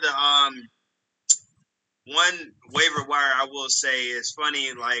 One of the one waiver wire I will say is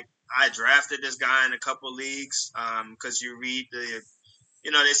funny. Like I drafted this guy in a couple leagues because you read they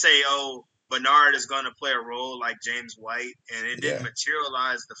say, oh, Bernard is going to play a role like James White, and it didn't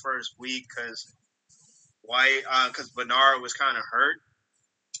materialize the first week because Bernard was kind of hurt,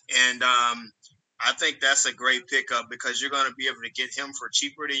 and I think that's a great pickup because you're going to be able to get him for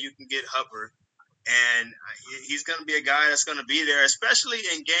cheaper than you can get Hubbard, and he's going to be a guy that's going to be there, especially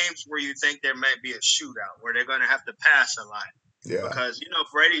in games where you think there might be a shootout where they're going to have to pass a lot. Yeah. Because,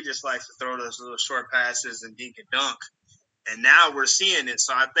 Brady just likes to throw those little short passes and dink and dunk. And now we're seeing it.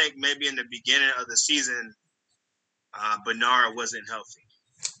 So I think maybe in the beginning of the season, Bernard wasn't healthy.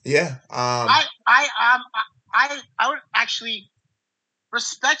 Yeah. I would actually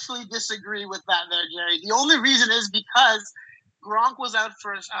respectfully disagree with that there, Jerry. The only reason is because Gronk was out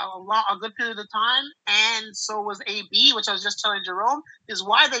for a good period of time, and so was AB, which I was just telling Jerome, is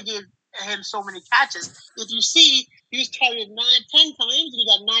why they gave him so many catches. If you see, he was targeted 10 times, and he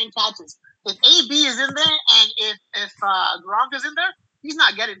got 9 catches. If AB is in there, and if Gronk is in there, he's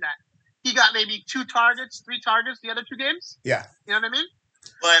not getting that. He got maybe 2 targets, 3 targets the other 2 games. Yeah. You know what I mean?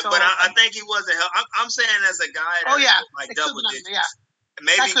 But I think he wasn't helpful. I'm saying as a guy that like double digits. Yeah.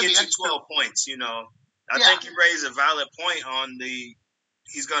 Maybe get you 12 points, I think you raise a valid point on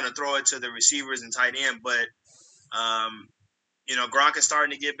he's going to throw it to the receivers and tight end, but Gronk is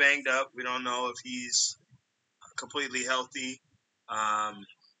starting to get banged up. We don't know if he's completely healthy.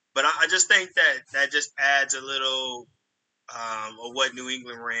 But I just think that just adds a little of what New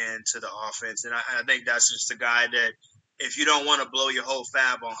England ran to the offense, and I think that's just a guy that if you don't want to blow your whole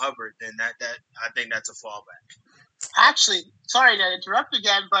fab on Hubbard, then that I think that's a fallback. Actually, sorry to interrupt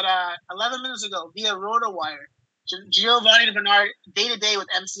again, but 11 minutes ago via RotoWire, Giovanni Bernard day-to-day with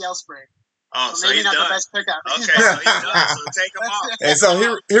MCL sprain. Oh, so maybe he's not done. the best pickup. Okay, so he's done. So take him off. And so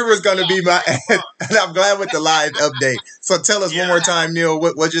here was going to be my. And I'm glad with the live update. So tell us one more time, Neil,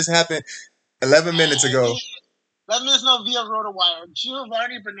 what just happened 11 minutes ago. 11 minutes ago via RotoWire,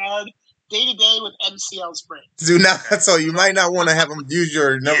 Giovanni Bernard day-to-day with MCL sprain. Do not. So you might not want to have him use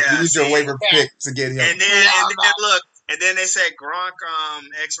your waiver pick to get him. And then look, and then they said Gronk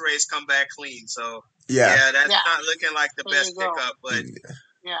X-rays come back clean. So that's not looking like the best pickup, but.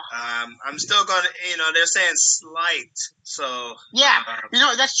 Yeah. I'm still gonna. They're saying slight. So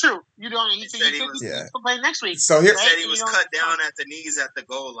that's true. You don't. He said he will play next week. So here, said he was cut down at the knees at the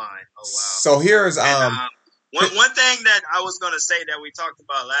goal line. Oh wow. So here's one thing that I was gonna say that we talked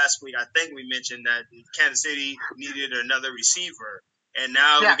about last week. I think we mentioned that Kansas City needed another receiver, and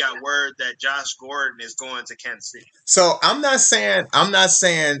now we got word that Josh Gordon is going to Kansas City. So I'm not saying.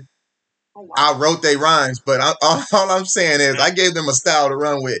 Oh, wow. I wrote their rhymes, but all I'm saying is I gave them a style to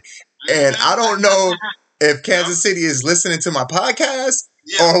run with. And I don't know if Kansas City is listening to my podcast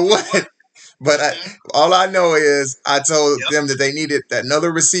or what. But all I know is I told them that they needed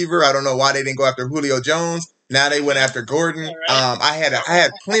another receiver. I don't know why they didn't go after Julio Jones. Now they went after Gordon. I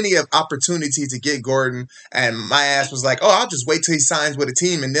had plenty of opportunity to get Gordon, and my ass was like, "Oh, I'll just wait till he signs with a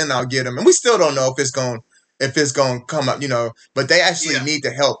team, and then I'll get him." And we still don't know if it's going to come up, but they actually need the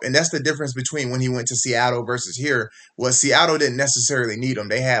help. And that's the difference between when he went to Seattle versus here. Was Seattle didn't necessarily need him.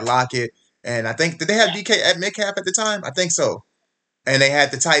 They had Lockett, and I think, did they have DK at Metcalf at the time? I think so. And they had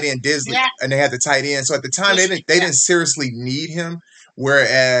the tight end Disley, and they had the tight end. So at the time, they didn't seriously need him,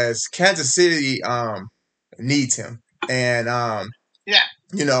 whereas Kansas City needs him. And, and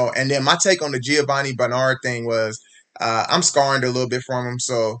then my take on the Giovanni Bernard thing was I'm scorned a little bit from him.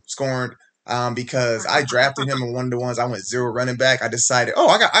 So scorned. Because I drafted him in one of the ones I went 0 running back. I decided,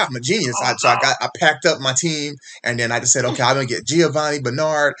 I'm a genius. I packed up my team, and then I just said, okay, I'm gonna get Giovanni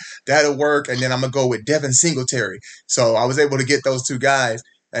Bernard. That'll work, and then I'm gonna go with Devin Singletary. So I was able to get those two guys,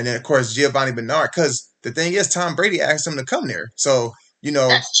 and then of course Giovanni Bernard. Because the thing is, Tom Brady asked him to come there, so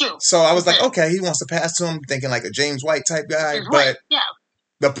that's true. So I was like, okay, he wants to pass to him, thinking like a James White type guy. But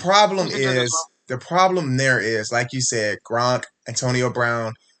the problem there is, like you said, Gronk, Antonio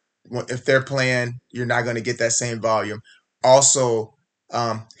Brown. If they're playing, you're not going to get that same volume. Also,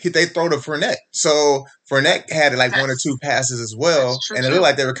 they throw to Fournette. So Fournette had like one or two passes as well. And it looked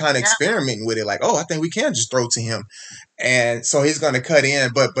like they were kind of experimenting with it. Like, I think we can just throw to him. And so he's going to cut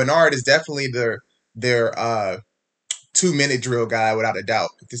in. But Bernard is definitely their 2-minute drill guy without a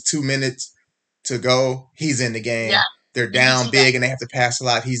doubt. If it's 2 minutes to go, he's in the game. Yeah. They're down big and they have to pass a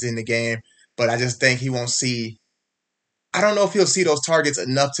lot. He's in the game. But I just think he won't see. I don't know if he'll see those targets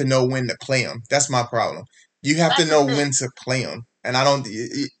enough to know when to play them. That's my problem. You have to know when to play them. And I don't,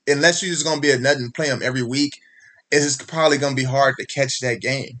 unless you're just going to be a nut and play them every week, it's probably going to be hard to catch that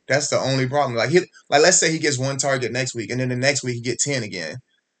game. That's the only problem. Like let's say he gets one target next week, and then the next week he get 10 again.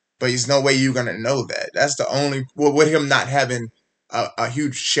 But there's no way you're going to know that. That's the only, with him not having a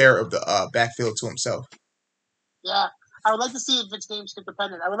huge share of the backfield to himself. Yeah. I would like to see if it's game script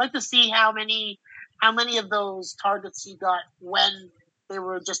dependent. I would like to see how many of those targets he got when they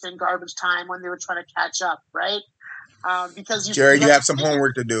were just in garbage time, when they were trying to catch up, right? Because Jerry, you have some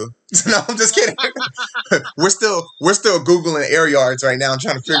homework to do. No, I'm just kidding. we're still Googling air yards right now and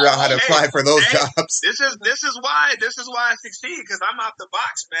trying to figure out how to apply for those jobs. This is why I succeed, because I'm out the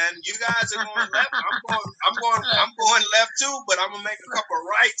box, man. You guys are going left. I'm going left too, but I'm gonna make a couple of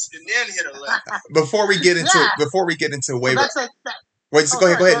rights and then hit a left. Before we get into waiver. Wait, go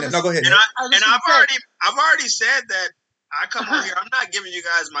ahead. No, go ahead. And I've already said that I come over here. I'm not giving you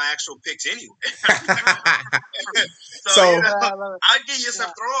guys my actual picks anyway. so I'll give you some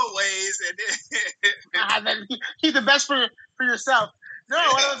throwaways, and then keep the best for yourself. No,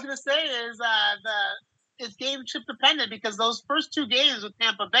 what I was going to say is it's game chip dependent, because those first two games with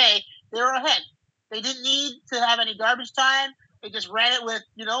Tampa Bay, they were ahead. They didn't need to have any garbage time. They just ran it with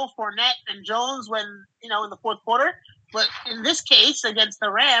Fournette and Jones when in the fourth quarter. But in this case, against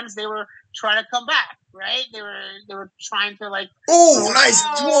the Rams, they were trying to come back, right? They were trying to like. Oh, nice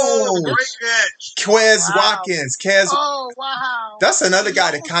throw! Great catch, Quez Watkins. Oh, wow! That's another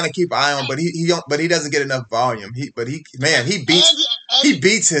guy to kind of keep an eye on, but he doesn't get enough volume. He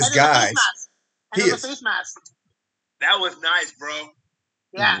beats his guys. He is. Face mask. That was nice, bro.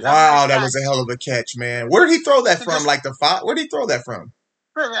 Yeah. Wow, that was a hell of a catch, man. Where did he throw that from? Like the 5? Where did he throw that from?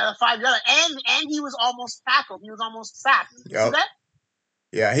 5-yard, and he was almost tackled. He was almost sacked. You see that?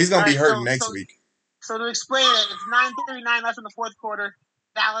 Yeah, he's gonna be hurt next week. So to explain it, it's 9:39 left in the fourth quarter.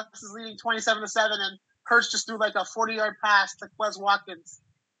 Dallas is leading 27-7, and Hurts just threw like a 40-yard pass to Quez Watkins,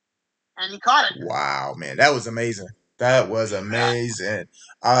 and he caught it. Wow, man, that was amazing. That was amazing.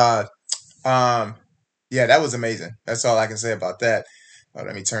 Yeah, that was amazing. That's all I can say about that. Oh,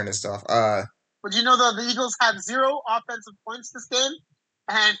 let me turn this off. But you know the Eagles had 0 offensive points this game,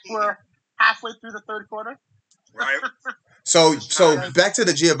 and we're halfway through the third quarter. Right. So back to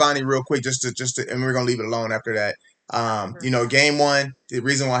the Giovanni real quick, just to, and we're gonna leave it alone after that. Game 1, the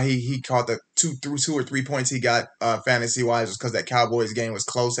reason why he caught the 2 or 3 points he got fantasy wise was because that Cowboys game was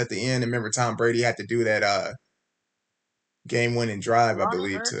close at the end. And remember, Tom Brady had to do that game-winning drive, I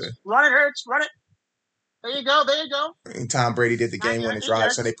believe. Run it, Hurts, run it. There you go. And Tom Brady did the game-winning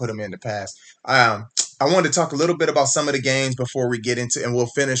drive, so they put him in the pass. I wanted to talk a little bit about some of the games before we get into, and we'll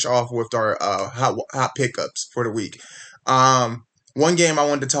finish off with our hot pickups for the week. One game I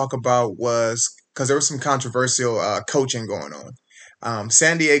wanted to talk about was, because there was some controversial coaching going on.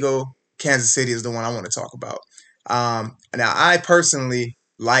 San Diego, Kansas City is the one I want to talk about. Now, I personally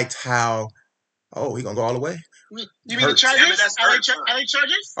liked how, he going to go all the way? You mean the Chargers? LA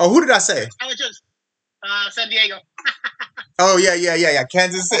Chargers? Oh, who did I say? LA Chargers. San Diego. Oh, yeah.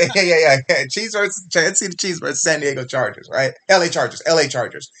 Kansas City. Yeah. Chiefs versus San Diego Chargers, right? LA Chargers. Oh,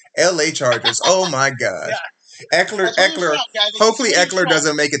 my God. Yeah. Eckler. Hopefully Eckler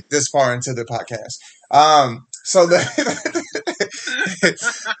doesn't make it this far into the podcast. So this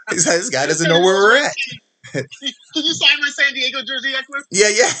guy doesn't know where we're at. Can you sign my San Diego jersey, Eckler?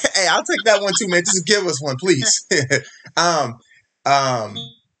 Yeah. Hey, I'll take that one too, man. Just give us one, please. I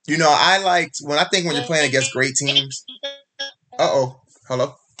liked when you're playing against great teams. Hello.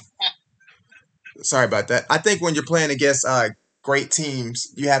 Sorry about that. I think when you're playing against great teams,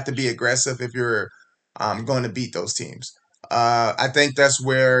 you have to be aggressive if you're going to beat those teams. I think that's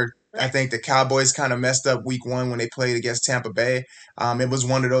where I think the Cowboys kind of messed up week 1 when they played against Tampa Bay. It was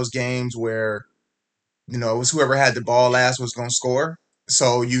one of those games where, it was whoever had the ball last was going to score.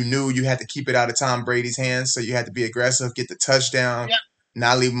 So you knew you had to keep it out of Tom Brady's hands. So you had to be aggressive, get the touchdown,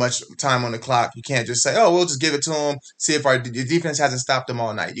 not leave much time on the clock. You can't just say, we'll just give it to him, see if your defense hasn't stopped them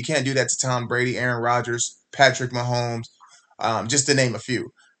all night. You can't do that to Tom Brady, Aaron Rodgers, Patrick Mahomes, just to name a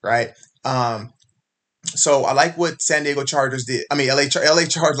few, right? So I like what San Diego Chargers did. I mean,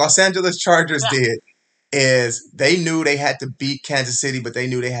 Los Angeles Chargers did is they knew they had to beat Kansas City, but they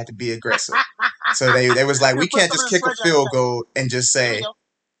knew they had to be aggressive. So they was like, we can't just kick a field goal and just say,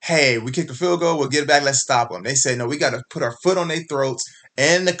 hey, we kicked a field goal, we'll get it back, let's stop them. They said, no, we got to put our foot on their throats.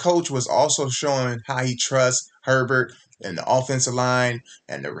 And the coach was also showing how he trusts Herbert and the offensive line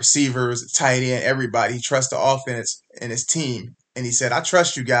and the receivers, the tight end, everybody. He trusts the offense and his team. And he said, I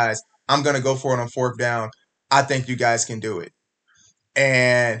trust you guys. I'm going to go for it on 4th down. I think you guys can do it.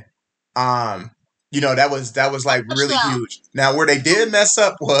 And, that was like really huge. Now, where they did mess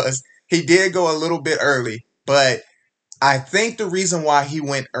up was he did go a little bit early, but I think the reason why he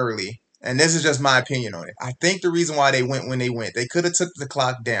went early, and this is just my opinion on it, I think the reason why they went when they went, they could have took the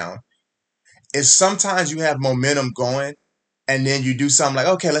clock down, is sometimes you have momentum going, and then you do something like,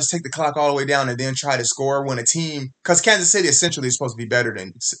 okay, let's take the clock all the way down and then try to score when a team, because Kansas City essentially is supposed to be better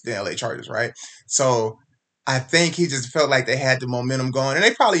than the LA Chargers, right? So I think he just felt like they had the momentum going, and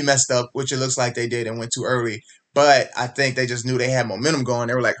they probably messed up, which it looks like they did and went too early. But I think they just knew they had momentum going.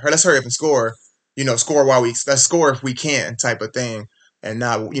 They were like, let's hurry up and score. Let's score if we can, type of thing, and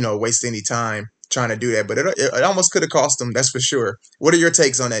not waste any time trying to do that. But it almost could have cost them. That's for sure. What are your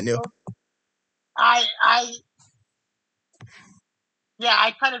takes on that, Neil? I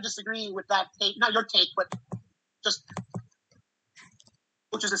kind of disagree with that take. Not your take, but just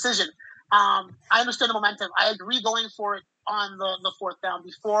coach's decision. I understand the momentum. I agree going for it on the 4th down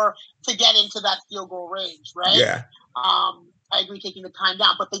before to get into that field goal range, right? Yeah. I agree taking the time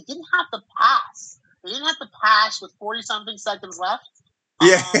down, but they didn't have to pass. They didn't have to pass with 40-something seconds left.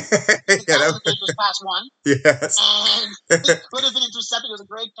 Yeah. That was a dangerous pass one. Yes. And it could have been intercepted. It was a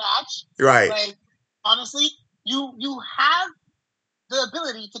great catch. Right. But honestly, you have the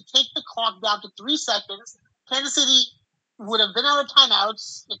ability to take the clock down to 3 seconds. Kansas City would have been out of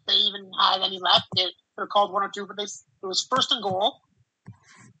timeouts if they even had any left. They could have called 1 or 2, but it was 1st and goal,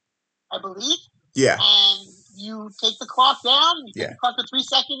 I believe. Yeah. And you take the clock down, you take the clock to 3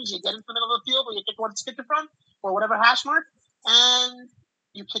 seconds, you get into the middle of the field, or you kick one to kick from, or whatever hash mark, and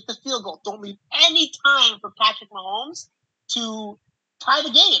you kick the field goal. Don't leave any time for Patrick Mahomes to tie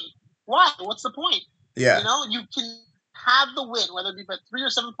the game. Why? What's the point? Yeah. You can have the win, whether it be by 3 or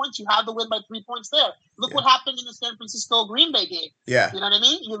 7 points, you have the win by 3 points there. Look Yeah. what happened in the San Francisco Green Bay game. Yeah. You know what I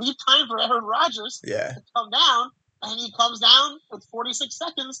mean? You leave time for Aaron Rodgers Yeah. to come down, and he comes down with 46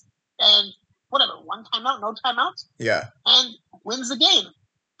 seconds and whatever, one timeout, no timeouts. Yeah. And wins the game.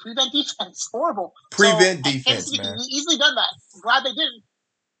 Prevent defense. Horrible. Prevent defense, man. Easily done that. I'm glad they didn't.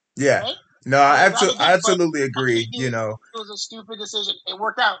 Yeah. Right? No, I absolutely agree. It was a stupid decision. It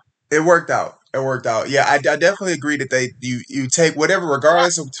worked out. It worked out. Yeah, I definitely agree that you take whatever,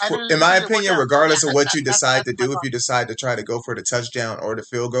 regardless of, in my opinion, regardless of what you decide to do, if you decide to try to go for the touchdown or the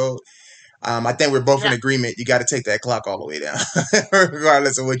field goal, I think we're both in agreement. You got to take that clock all the way down,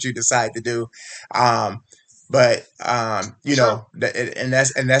 regardless of what you decide to do. But you know, and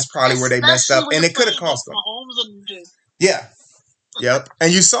that's probably where they messed up, and it could have cost them. Yeah. Yep.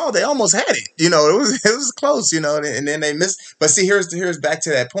 And you saw they almost had it. You know, it was close, you know, and then they missed. But see, here's back to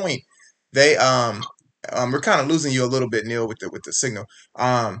that point. They we're kind of losing you a little bit, Neil, with the signal.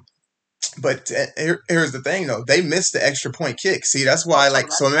 But here's the thing though. They missed the extra point kick. See, that's why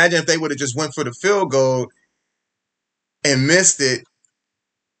so imagine if they would have just went for the field goal and missed it.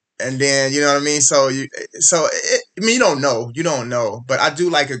 And then, you know what I mean? You don't know. But I do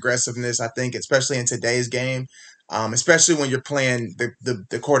like aggressiveness, I think, especially in today's game. Especially when you're playing the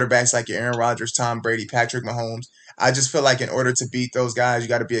quarterbacks like your Aaron Rodgers, Tom Brady, Patrick Mahomes. I just feel like in order to beat those guys, you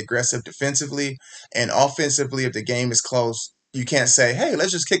got to be aggressive defensively and offensively. If the game is close, you can't say, "Hey,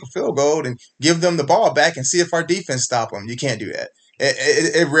 let's just kick a field goal and give them the ball back and see if our defense stop them." You can't do that.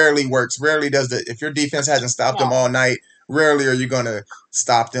 It rarely works. Rarely does it. If your defense hasn't stopped them all night, rarely are you going to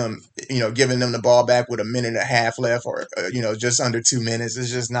stop them. You know, giving them the ball back with a minute and a half left, or just under 2 minutes.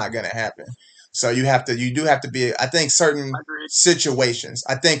 It's just not going to happen. So you do have to be, I think, certain situations.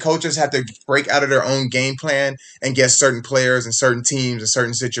 I think coaches have to break out of their own game plan and get certain players and certain teams and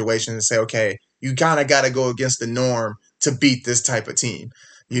certain situations and say, okay, you kind of got to go against the norm to beat this type of team.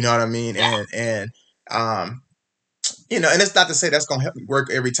 You know what I mean? Yeah. And it's not to say that's going to work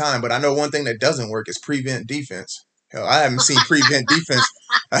every time, but I know one thing that doesn't work is prevent defense. Hell, I haven't seen prevent defense.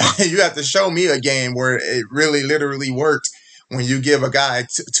 You have to show me a game where it really literally worked. When you give a guy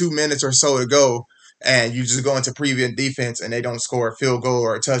 2 minutes or so to go and you just go into prevent defense and they don't score a field goal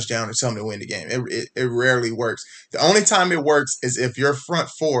or a touchdown or something to win the game. It rarely works. The only time it works is if your front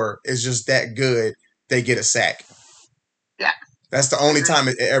four is just that good, they get a sack. Yeah. That's the only time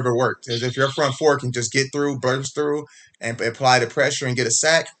it ever worked. Is if your front four can just get through, burst through, and apply the pressure and get a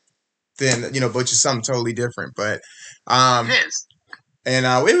sack, then, but it's something totally different. But it is. And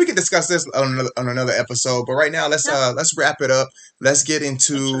we can discuss this on another episode, but right now let's wrap it up. Let's get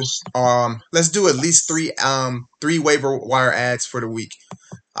into let's do at least three waiver wire ads for the week.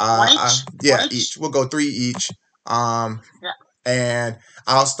 Each. We'll go 3 each. And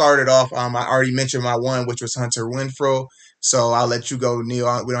I'll start it off. I already mentioned my one, which was Hunter Renfrow, so I'll let you go, Neil.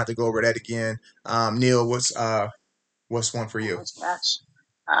 We don't have to go over that again. Neil, what's one for you?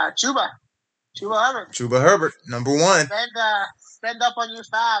 Chuba Hubbard. Chuba Hubbard, number 1. Spend up on your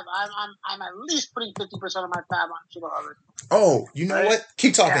fab. I'm at least putting 50% of my fab on Chuba Hubbard. Oh, you know what?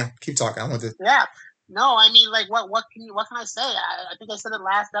 Keep talking. Yeah. Keep talking. I want to. Yeah. No, I mean, like, what can I say? I think I said it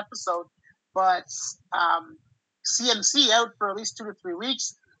last episode, but CMC out for at least 2 to 3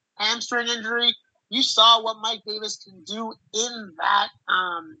 weeks, hamstring injury. You saw what Mike Davis can do in that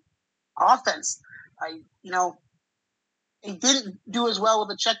offense. He didn't do as well with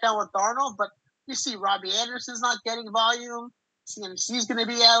the check down with Darnold, but you see Robbie Anderson's not getting volume. CMC's going to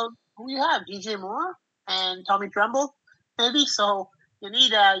be out. Who do you have? DJ Moore and Tommy Tremble, maybe. So you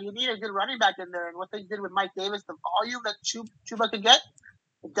need a good running back in there. And what they did with Mike Davis, the volume that Chuba could get,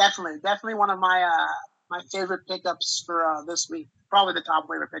 definitely one of my favorite pickups for this week. Probably the top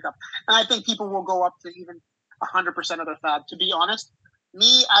waiver pickup. And I think people will go up to even 100% of their fab. To be honest,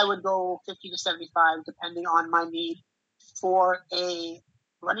 I would go 50 to 75 depending on my need for a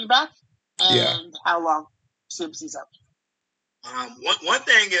running back and how long CMC's out. One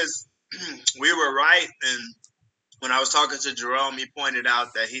thing is, we were right, and when I was talking to Jerome, he pointed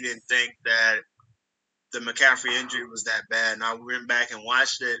out that he didn't think that the McCaffrey injury was that bad. And I went back and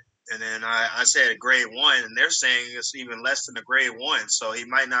watched it, and then I said a grade 1, and they're saying it's even less than a grade 1, so he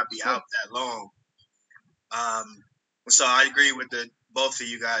might not be out that long. So I agree with both of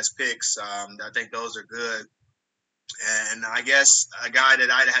you guys' picks. I think those are good. And I guess a guy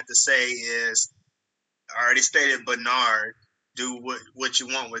that I'd have to say is, I already stated Bernard. Do what you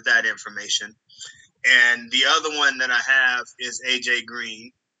want with that information. And the other one that I have is AJ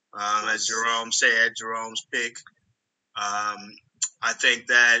Green. As Jerome said, Jerome's pick. I think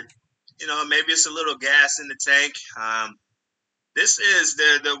that, maybe it's a little gas in the tank. This is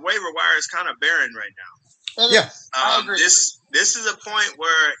the waiver wire is kind of barren right now. Yeah. I agree. This is a point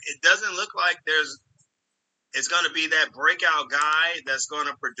where it doesn't look like it's going to be that breakout guy that's going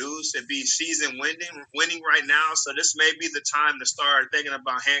to produce and be season winning right now. So this may be the time to start thinking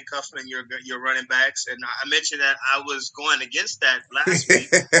about handcuffing your running backs. And I mentioned that I was going against that last week,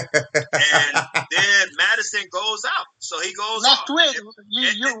 and then Madison goes out, so he goes left off. wing.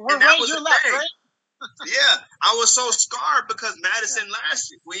 We're right. You're left, right? Yeah, I was so scarred because Madison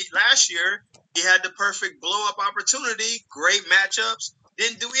last year he had the perfect blow up opportunity, great matchups,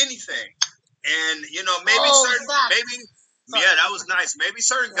 didn't do anything. And maybe that was nice. Maybe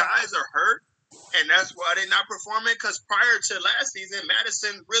certain guys are hurt, and that's why they're not performing. Because prior to last season,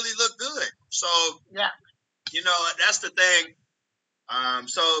 Madison really looked good. So that's the thing.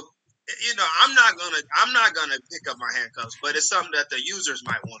 So I'm not gonna pick up my handcuffs, but it's something that the users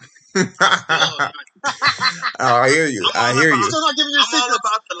might want to do. I hear you. I hear you. I'm all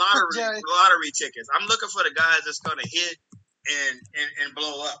about the lottery tickets. I'm looking for the guys that's gonna hit and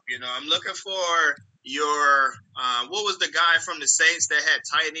blow up. I'm looking for your what was the guy from the Saints that had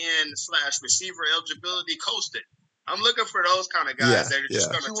tight end / receiver eligibility coasted? I'm looking for those kind of guys that are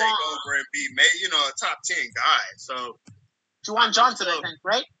just going to take over and be a top 10 guy. So Juwan Johnson, I think,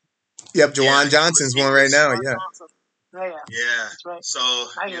 right? Yep, Juwan Johnson's one right now. Yeah. Yeah. Right. So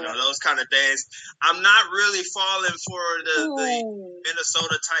those kind of things. I'm not really falling for the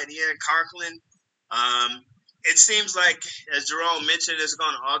Minnesota tight end Conklin. It seems like, as Jerome mentioned, it's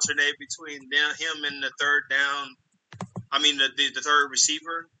going to alternate between him and the third down. I mean, the third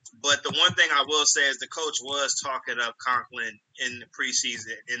receiver. But the one thing I will say is the coach was talking up Conklin in the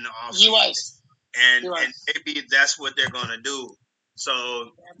preseason, in the offseason. He was. And maybe that's what they're going to do.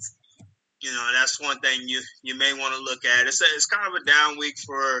 So, that's one thing you may want to look at. It's kind of a down week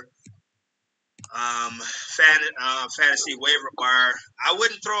for fantasy waiver wire. I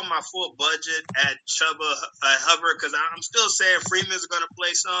wouldn't throw my full budget at Chuba Hubbard because I'm still saying Freeman's going to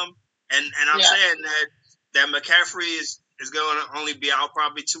play some, and I'm saying that McCaffrey is going to only be out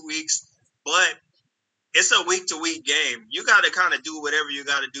probably 2 weeks, but it's a week-to-week game. You got to kind of do whatever you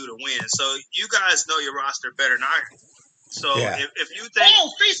got to do to win. So you guys know your roster better than I do. So if you think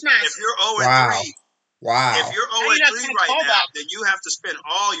if you're 0-3, if you're 0-3 right now, then you have to spend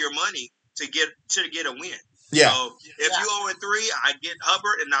all your money to get a win. Yeah. So if you 0-3, I get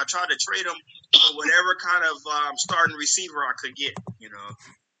Hubbard and I try to trade him for whatever kind of starting receiver I could get.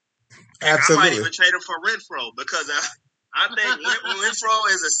 Absolutely. I might even trade him for Renfro because I think Renfro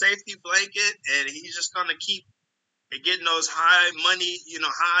is a safety blanket, and he's just gonna keep getting those high money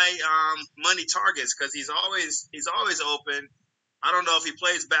targets because he's always open. I don't know if he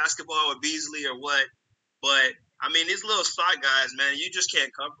plays basketball with Beasley or what, but I mean these little slot guys, man, you just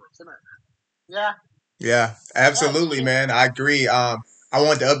can't cover them. Yeah. Yeah, absolutely, man. I agree. I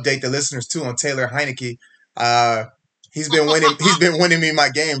wanted to update the listeners too on Taylor Heineke. He's been winning. He's been winning me my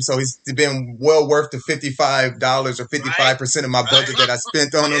game, so he's been well worth the $55 or 55% of my budget that I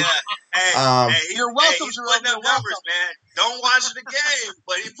spent on him. Hey, you're welcome, he's putting up numbers, man. Don't watch the game,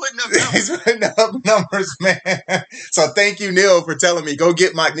 but he's putting up numbers. He's putting up numbers, man. So thank you, Neil, for telling me. Go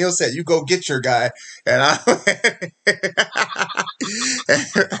get my Neil said you go get your guy, and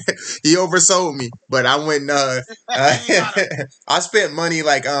he oversold me, but I went. I spent money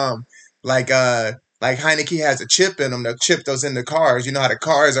like Heineke has a chip in them. The chip those in the cars. You know how the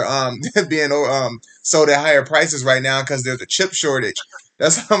cars are being sold at higher prices right now because there's a chip shortage.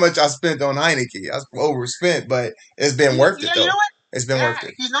 That's how much I spent on Heineke. I overspent, but it's been worth it though. You know what? It's been worth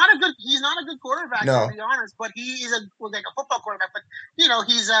it. He's not a good quarterback, no. to be honest, but he is like a football quarterback. But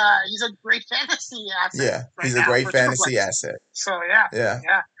he's a great fantasy asset. Yeah, he's a great fantasy asset. So yeah.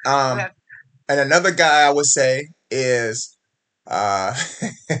 And another guy I would say is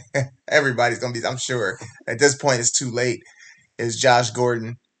everybody's gonna be. I'm sure at this point it's too late. Is Josh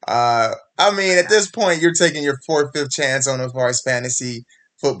Gordon? I mean, at this point, you're taking your 4th, 5th chance on as far as fantasy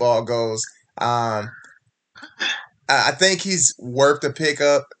football goes. I think he's worth the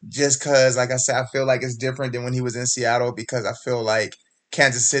pickup just because, like I said, I feel like it's different than when he was in Seattle because I feel like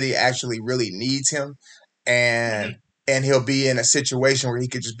Kansas City actually really needs him, and he'll be in a situation where he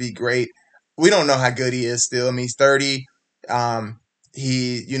could just be great. We don't know how good he is still. I mean, he's 30.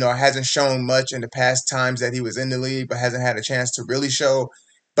 He, hasn't shown much in the past times that he was in the league, but hasn't had a chance to really show.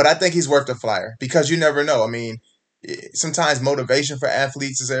 But I think he's worth the flyer because you never know. I mean, sometimes motivation for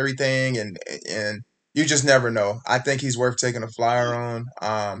athletes is everything, and you just never know. I think he's worth taking a flyer on,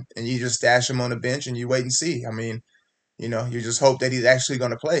 and you just stash him on the bench and you wait and see. I mean, you just hope that he's actually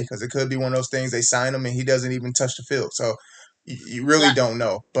going to play because it could be one of those things they sign him and he doesn't even touch the field. So you really don't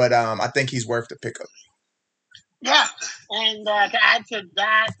know. But I think he's worth the pickup. Yeah, and to add to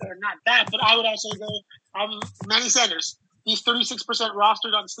that, or not that, but I would also go Manny Sanders. He's 36%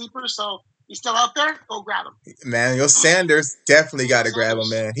 rostered on sleepers, so he's still out there. Go grab him. Man, your Sanders definitely got to grab him,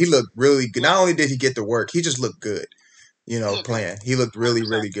 man. He looked really good. Not only did he get the work, he just looked good. Playing. He looked really, 100%.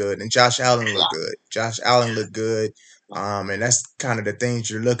 really good. And Josh Allen looked good. Josh Allen looked good. And that's kind of the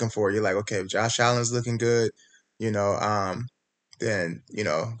things you're looking for. You're like, okay, if Josh Allen's looking good, then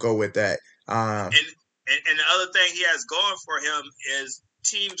go with that. And the other thing he has going for him is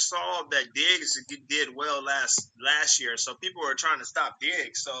teams saw that Diggs did well last year, so people were trying to stop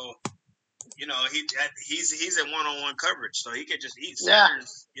Diggs. So he's in one-on-one coverage, so he could just eat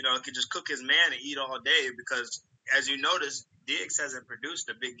Sanders. Could just cook his man and eat all day because, as you notice, Diggs hasn't produced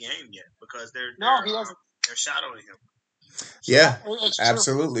a big game yet because they're shadowing him. Yeah,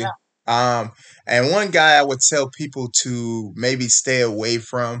 absolutely. Yeah. And one guy I would tell people to maybe stay away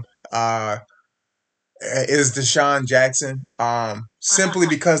from is Deshaun Jackson. Simply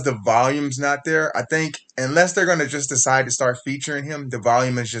because the volume's not there. I think unless they're gonna just decide to start featuring him, the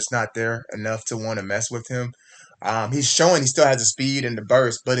volume is just not there enough to want to mess with him. He's showing he still has the speed and the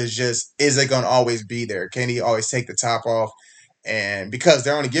burst, but it's just, is it gonna always be there? Can he always take the top off? And because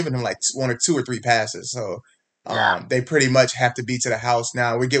they're only giving him like 1 or 2 or 3 passes, so they pretty much have to be to the house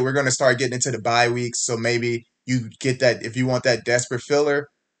now. We're going to start getting into the bye weeks, so maybe you get that if you want that desperate filler.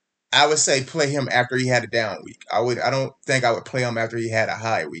 I would say play him after he had a down week. I don't think I would play him after he had a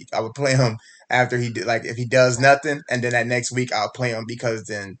high week. I would play him after he did, like if he does nothing, and then that next week I'll play him because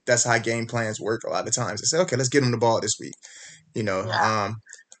then that's how game plans work a lot of times. I say, okay, let's get him the ball this week.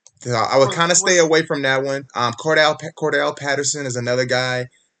 So I would kind of stay away from that one. Cordell Patterson is another guy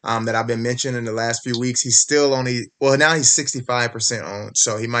that I've been mentioning the last few weeks. He's still now he's 65% owned,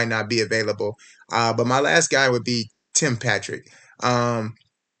 so he might not be available. But my last guy would be Tim Patrick.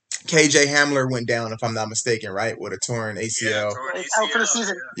 KJ Hamler went down, if I'm not mistaken, right, with a torn ACL. Out for the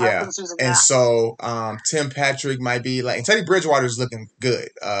season. Yeah. And so Tim Patrick might be like, and Teddy Bridgewater's looking good.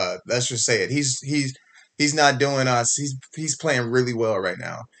 Let's just say it. He's not doing us. He's playing really well right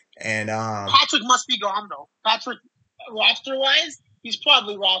now. And Patrick must be gone though. Patrick, roster wise, he's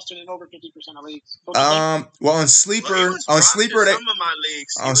probably rostered in over 50% of leagues. Well, on Sleeper, they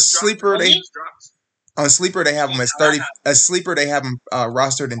on Sleeper they have him as 30. As Sleeper they have him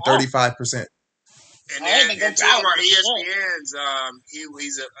rostered in 35%. And then in 2 of our ESPNs,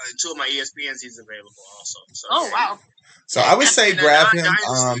 two of my ESPNs he's available also. So, wow. So I would say grab him.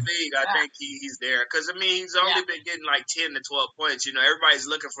 League, I think he's there because he's only been getting like 10 to 12 points. Everybody's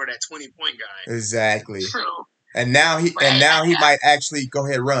looking for that 20-point guy. Exactly. True. And now he might actually go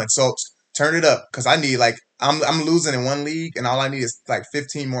ahead and run. So turn it up because I need I'm losing in one league and all I need is like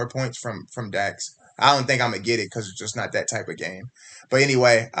 15 more points from Dax. I don't think I'm gonna get it because it's just not that type of game. But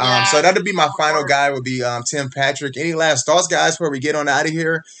anyway, so that'll be my final guy. Would be Tim Patrick. Any last thoughts, guys, before we get on out of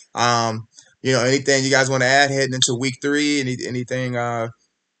here? Anything you guys want to add heading into week 3? Anything?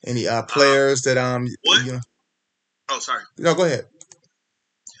 Any players that What? Oh, sorry. No, go ahead.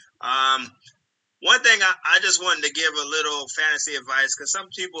 One thing I just wanted to give a little fantasy advice because some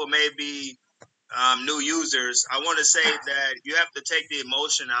people may be new users. I want to say that you have to take the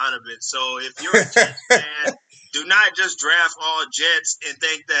emotion out of it. So if you're a Jets fan, do not just draft all Jets and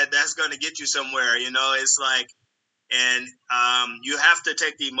think that that's going to get you somewhere. It's like, and you have to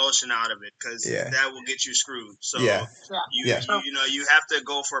take the emotion out of it because that will get you screwed. So you have to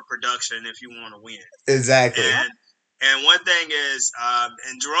go for production if you want to win. Exactly. And one thing is,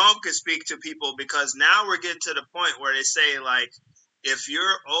 and Jerome can speak to people because now we're getting to the point where they say, like, if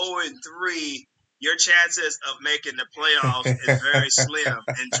you're 0-3, your chances of making the playoffs is very slim.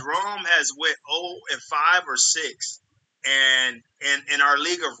 And Jerome has went 0-5 or 6 and in our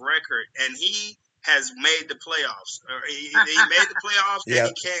league of record, and he has made the playoffs. He made the playoffs and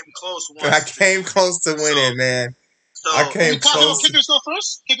he came close once. I came close to winning, man. So, I came close. Kickers go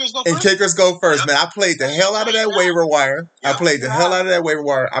first. Kickers go first, man. I played the hell out of that waiver wire. I played the hell out of that waiver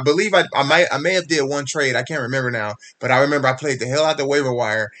wire. I believe I may have did one trade. I can't remember now, but I remember I played the hell out of the waiver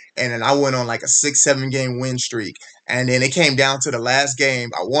wire, and then I went on like a 6-7 game win streak. And then it came down to the last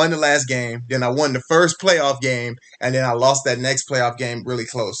game. I won the last game. Then I won the first playoff game, and then I lost that next playoff game really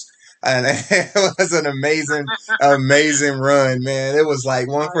close. And it was an amazing run, man. It was like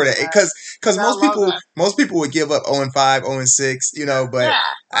one for the because most people would give up 0-5, 0-6, but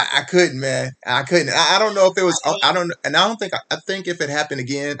I couldn't, man. I couldn't. I don't know if it was. I think if it happened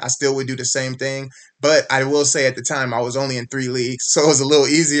again, I still would do the same thing. But I will say at the time I was only in 3 leagues, so it was a little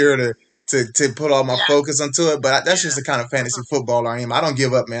easier to put all my focus onto it. But that's just the kind of fantasy footballer I am. I don't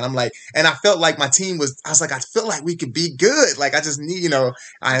give up, man. I'm like, and I felt like my team was. I was like, I feel like we could be good. Like I just need, I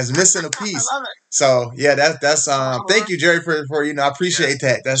was missing a piece. I love it. So yeah, that's thank you, Jerry, for I appreciate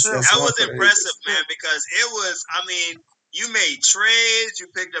that. That's that was impressive, man, because it was. I mean, you made trades, you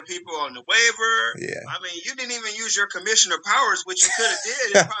picked up people on the waiver. Yeah. I mean, you didn't even use your commissioner powers, which you could have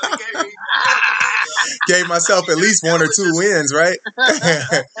did. It probably gave myself at least one or two wins, right?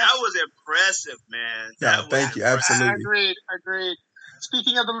 That was impressive, man. Thank you, absolutely. Agreed.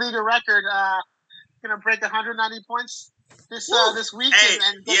 Speaking of the league record, gonna break 190 points this week. Hey,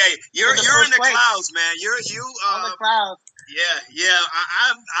 you're in the clouds, man. You on the clouds. Yeah.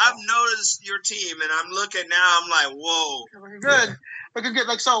 I've noticed your team, and I'm looking now. I'm like, whoa, looking good.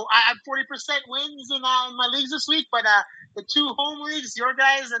 Like so, I had 40% wins in my leagues this week, but the two home leagues, your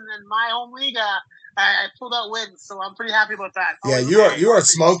guys, and then my home league, I pulled out wins, so I'm pretty happy about that. Yeah, you are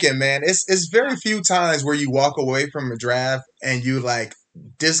smoking, man. It's very few times where you walk away from a draft and you like,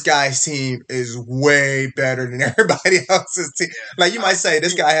 this guy's team is way better than everybody else's team. Like you might say,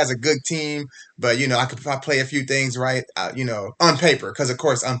 this guy has a good team, but if I play a few things right, on paper, because of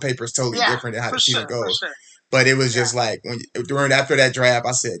course on paper is totally different than how the season goes. Sure. But it was just like after that draft,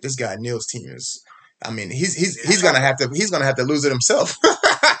 I said, this guy Neil's team is. I mean, he's gonna have to lose it himself. That's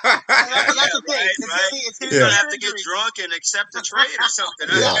the thing. Right. He's gonna have to get drunk and accept a trade or something.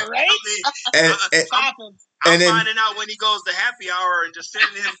 I'm finding out when he goes to happy hour and just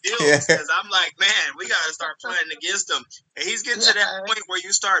sending him deals because I'm like, man, we got to start playing against him. And he's getting to that point where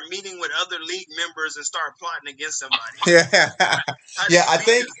you start meeting with other league members and start plotting against somebody.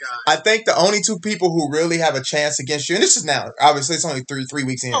 I think the only two people who really have a chance against you, and this is now, obviously it's only three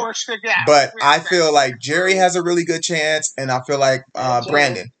weeks in, but I feel like Jerry has a really good chance, and I feel like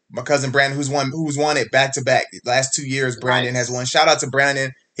Brandon, my cousin Brandon, who's won it back to back. Last 2 years, Brandon has won. Shout out to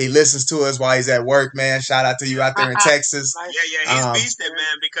Brandon. He listens to us while he's at work, man. Shout out to you out there in Texas. Yeah, he's beasting,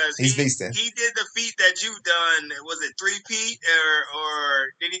 man, because he's beasting. He did the feat that you've done. Was it three-peat or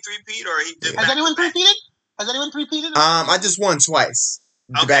did he three-peat or he did? Has anyone three-peated? I just won twice.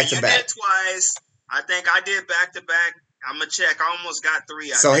 Okay, you did twice. I think I did back-to-back. I'm gonna check. I almost got 3.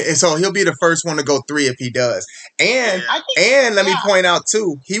 So he'll be the first one to go 3 if he does. And let me point out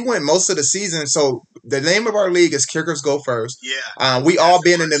too, he went most of the season. So the name of our league is Kickers Go First. Yeah. We all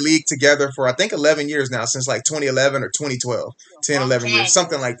been in the league together for I think 11 years now, since like 2011 or 2012. 10, 11 years,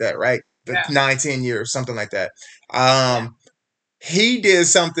 something like that, right? 9, 10 years, something like that. He did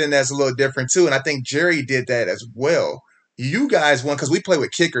something that's a little different too, and I think Jerry did that as well. You guys won because we play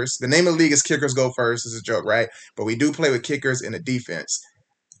with kickers. The name of the league is Kickers Go First. It's a joke, right? But we do play with kickers in a defense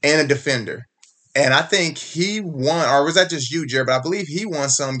and a defender. And I think he won, or was that just you, Jared? But I believe he won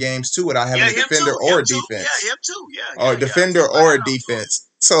some games too without having a defender or a defense. Yeah, him too. Or a defender or a defense.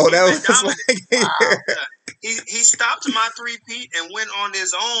 So that was like he stopped my 3-peat and went on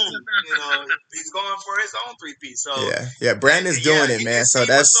his own. He's going for his own 3-peat. So yeah, Brandon's doing it, man. So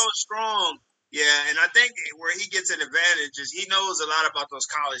that's so strong. Yeah, and I think where he gets an advantage is he knows a lot about those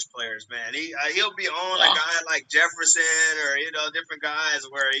college players, man. He'll be on a guy like Jefferson or different guys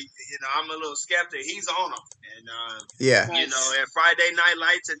where I'm a little skeptic. He's on them, and at Friday Night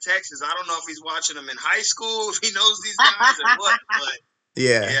Lights in Texas, I don't know if he's watching them in high school, if he knows these guys or what, but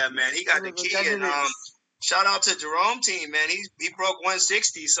yeah, man, he got the key. And shout out to Jerome team, man. He broke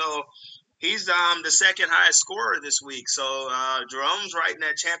 160, so. He's the second highest scorer this week, so Jerome's riding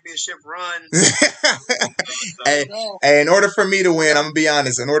that championship run. Hey, in order for me to win, I'm gonna be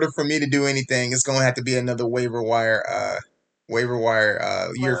honest. In order for me to do anything, it's gonna have to be another waiver wire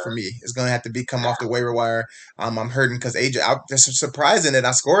year for me. It's gonna have to come off the waiver wire. I'm hurting because AJ. It's surprising that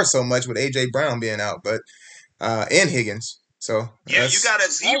I scored so much with AJ Brown being out, but and Higgins. So you got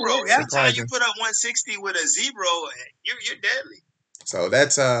a 0. Every time you put up 160 with a 0, you're deadly. So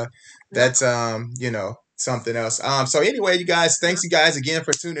that's something else. So anyway, you guys, thanks you guys again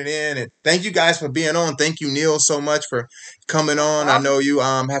for tuning in, and thank you guys for being on. Thank you, Neil, so much for coming on. I know you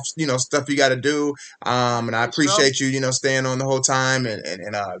have stuff you got to do, and I appreciate you staying on the whole time and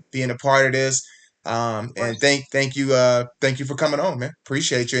being a part of this. And thank you for coming on, man.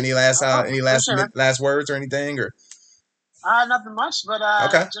 Appreciate you. Any last words or anything or? Nothing much, but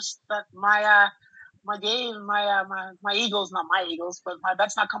just that my game, my Eagles, not my Eagles, but my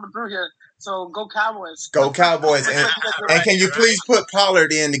bet's not coming through here. So go Cowboys. Go Cowboys. And can you please put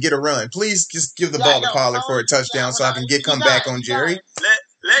Pollard in to get a run? Please just give the ball to Pollard for a touchdown so I can come back on Jerry.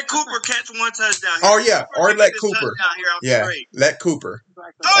 Let Cooper catch one touchdown. Or let Cooper. Let Cooper.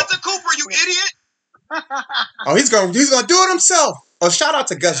 Throw it to Cooper, you idiot. He's gonna do it himself. Oh, shout out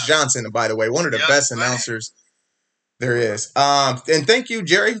to Gus Johnson, by the way, one of the best announcers. There is. And thank you,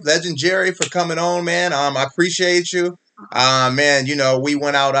 Jerry, Legend Jerry, for coming on, man. I appreciate you. Man, we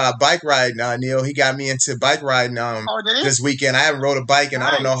went out bike riding. Neil, he got me into bike riding this weekend. I haven't rode a bike in I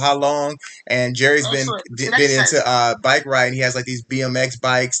don't know how long, and Jerry's been into bike riding. He has like these BMX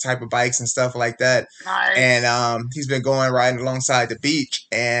bikes, type of bikes and stuff like that. Nice. And he's been going riding alongside the beach,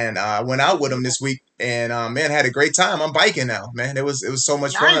 and I went out with him this week, and man, had a great time. I'm biking now, man. It was so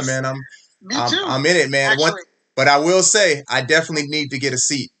much fun, man. Me too. I'm in it, man. But I will say, I definitely need to get a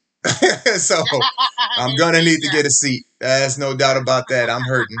seat. So I'm going to need to get a seat. There's no doubt about that. I'm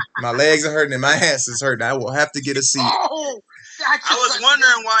hurting. My legs are hurting and my ass is hurting. I will have to get a seat. Oh, I was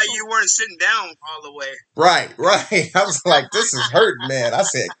wondering why you weren't sitting down all the way. Right. I was like, this is hurting, man. I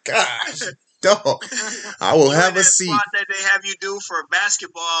said, gosh, dog, I will have a seat. Spot that they have you do for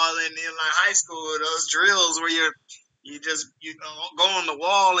basketball in like high school, those drills where you go on the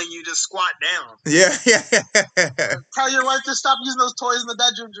wall and you just squat down. Yeah. Tell your wife to stop using those toys in the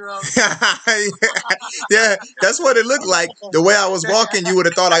bedroom, Jerome. Yeah, that's what it looked like. The way I was walking, you would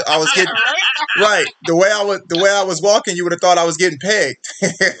have thought I was getting right. The way I was walking, you would have thought I was getting pegged.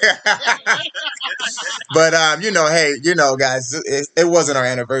 But hey, guys, it wasn't our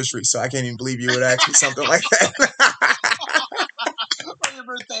anniversary, so I can't even believe you would ask me something like that. Your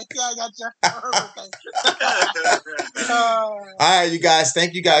birthday. Yeah, I got you. All right, you guys.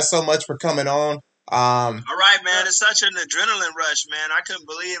 Thank you guys so much for coming on. All right, man. It's such an adrenaline rush, man. I couldn't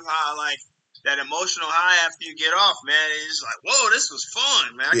believe how that emotional high after you get off, man. It's like, whoa, this was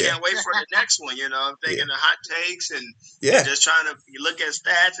fun, man. I can't wait for the next one. I'm thinking the hot takes and just trying to look at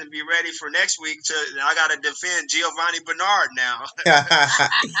stats and be ready for next week. I got to defend Giovanni Bernard now.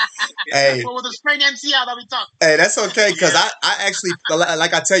 Hey, with the sprained MCL that we talked. Hey, that's okay because I actually,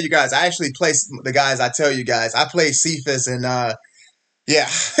 like I tell you guys, I actually play the guys. I tell you guys, I play Cephas and yeah.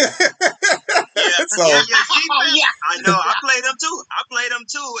 So I know. I played him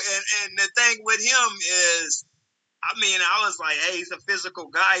too. And the thing with him is, I was like, hey, he's a physical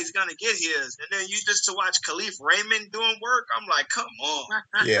guy. He's gonna get his. And then to watch Khalif Raymond doing work, I'm like, come on.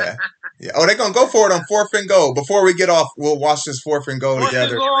 Yeah. Oh, they're gonna go for it on 4th and goal. Before we get off, we'll watch this 4th and goal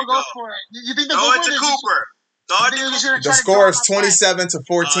together. Go for it. You think throw it to Cooper? The score is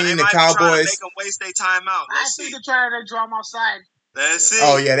 27-14. The Cowboys. They can waste their time out. I think they're trying to draw them offside. Let's see.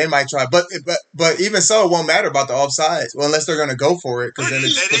 Oh yeah, they might try, but even so, it won't matter about the offsides. Well, unless they're going to go for it, because then they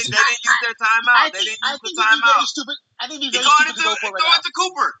didn't use their timeout. They didn't use the timeout. I think he's very stupid to go for it. Throw it to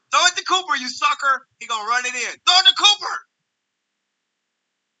Cooper. Throw it to Cooper, you sucker. He gonna run it in. Throw it to Cooper.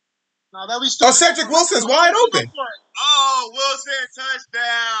 No, that'll be stupid. Oh, Cedric Wilson's wide open. Oh, Wilson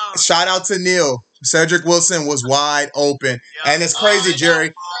touchdown. Shout out to Neil. Cedric Wilson was wide open, and it's crazy,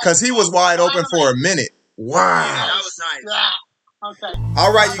 Jerry, because he was wide open for a minute. Wow. Yeah, that was nice. Yeah. Okay.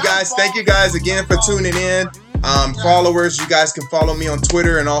 All right, you guys. Thank you guys again for tuning in. Followers, you guys can follow me on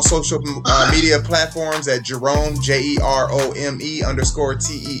Twitter and all social media platforms at Jerome,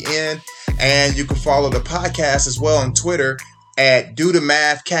 JEROME_TEN. And you can follow the podcast as well on Twitter at Do the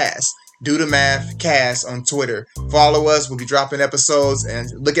Math Cast. Do the Math Cast on Twitter. Follow us. We'll be dropping episodes. And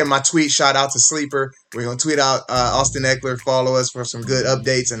look at my tweet. Shout out to Sleeper. We're going to tweet out Austin Eckler. Follow us for some good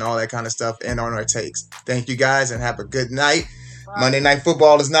updates and all that kind of stuff and on our takes. Thank you guys and have a good night. Monday Night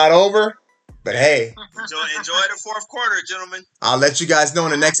Football is not over, but hey. Enjoy the fourth quarter, gentlemen. I'll let you guys know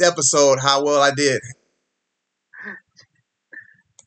in the next episode how well I did.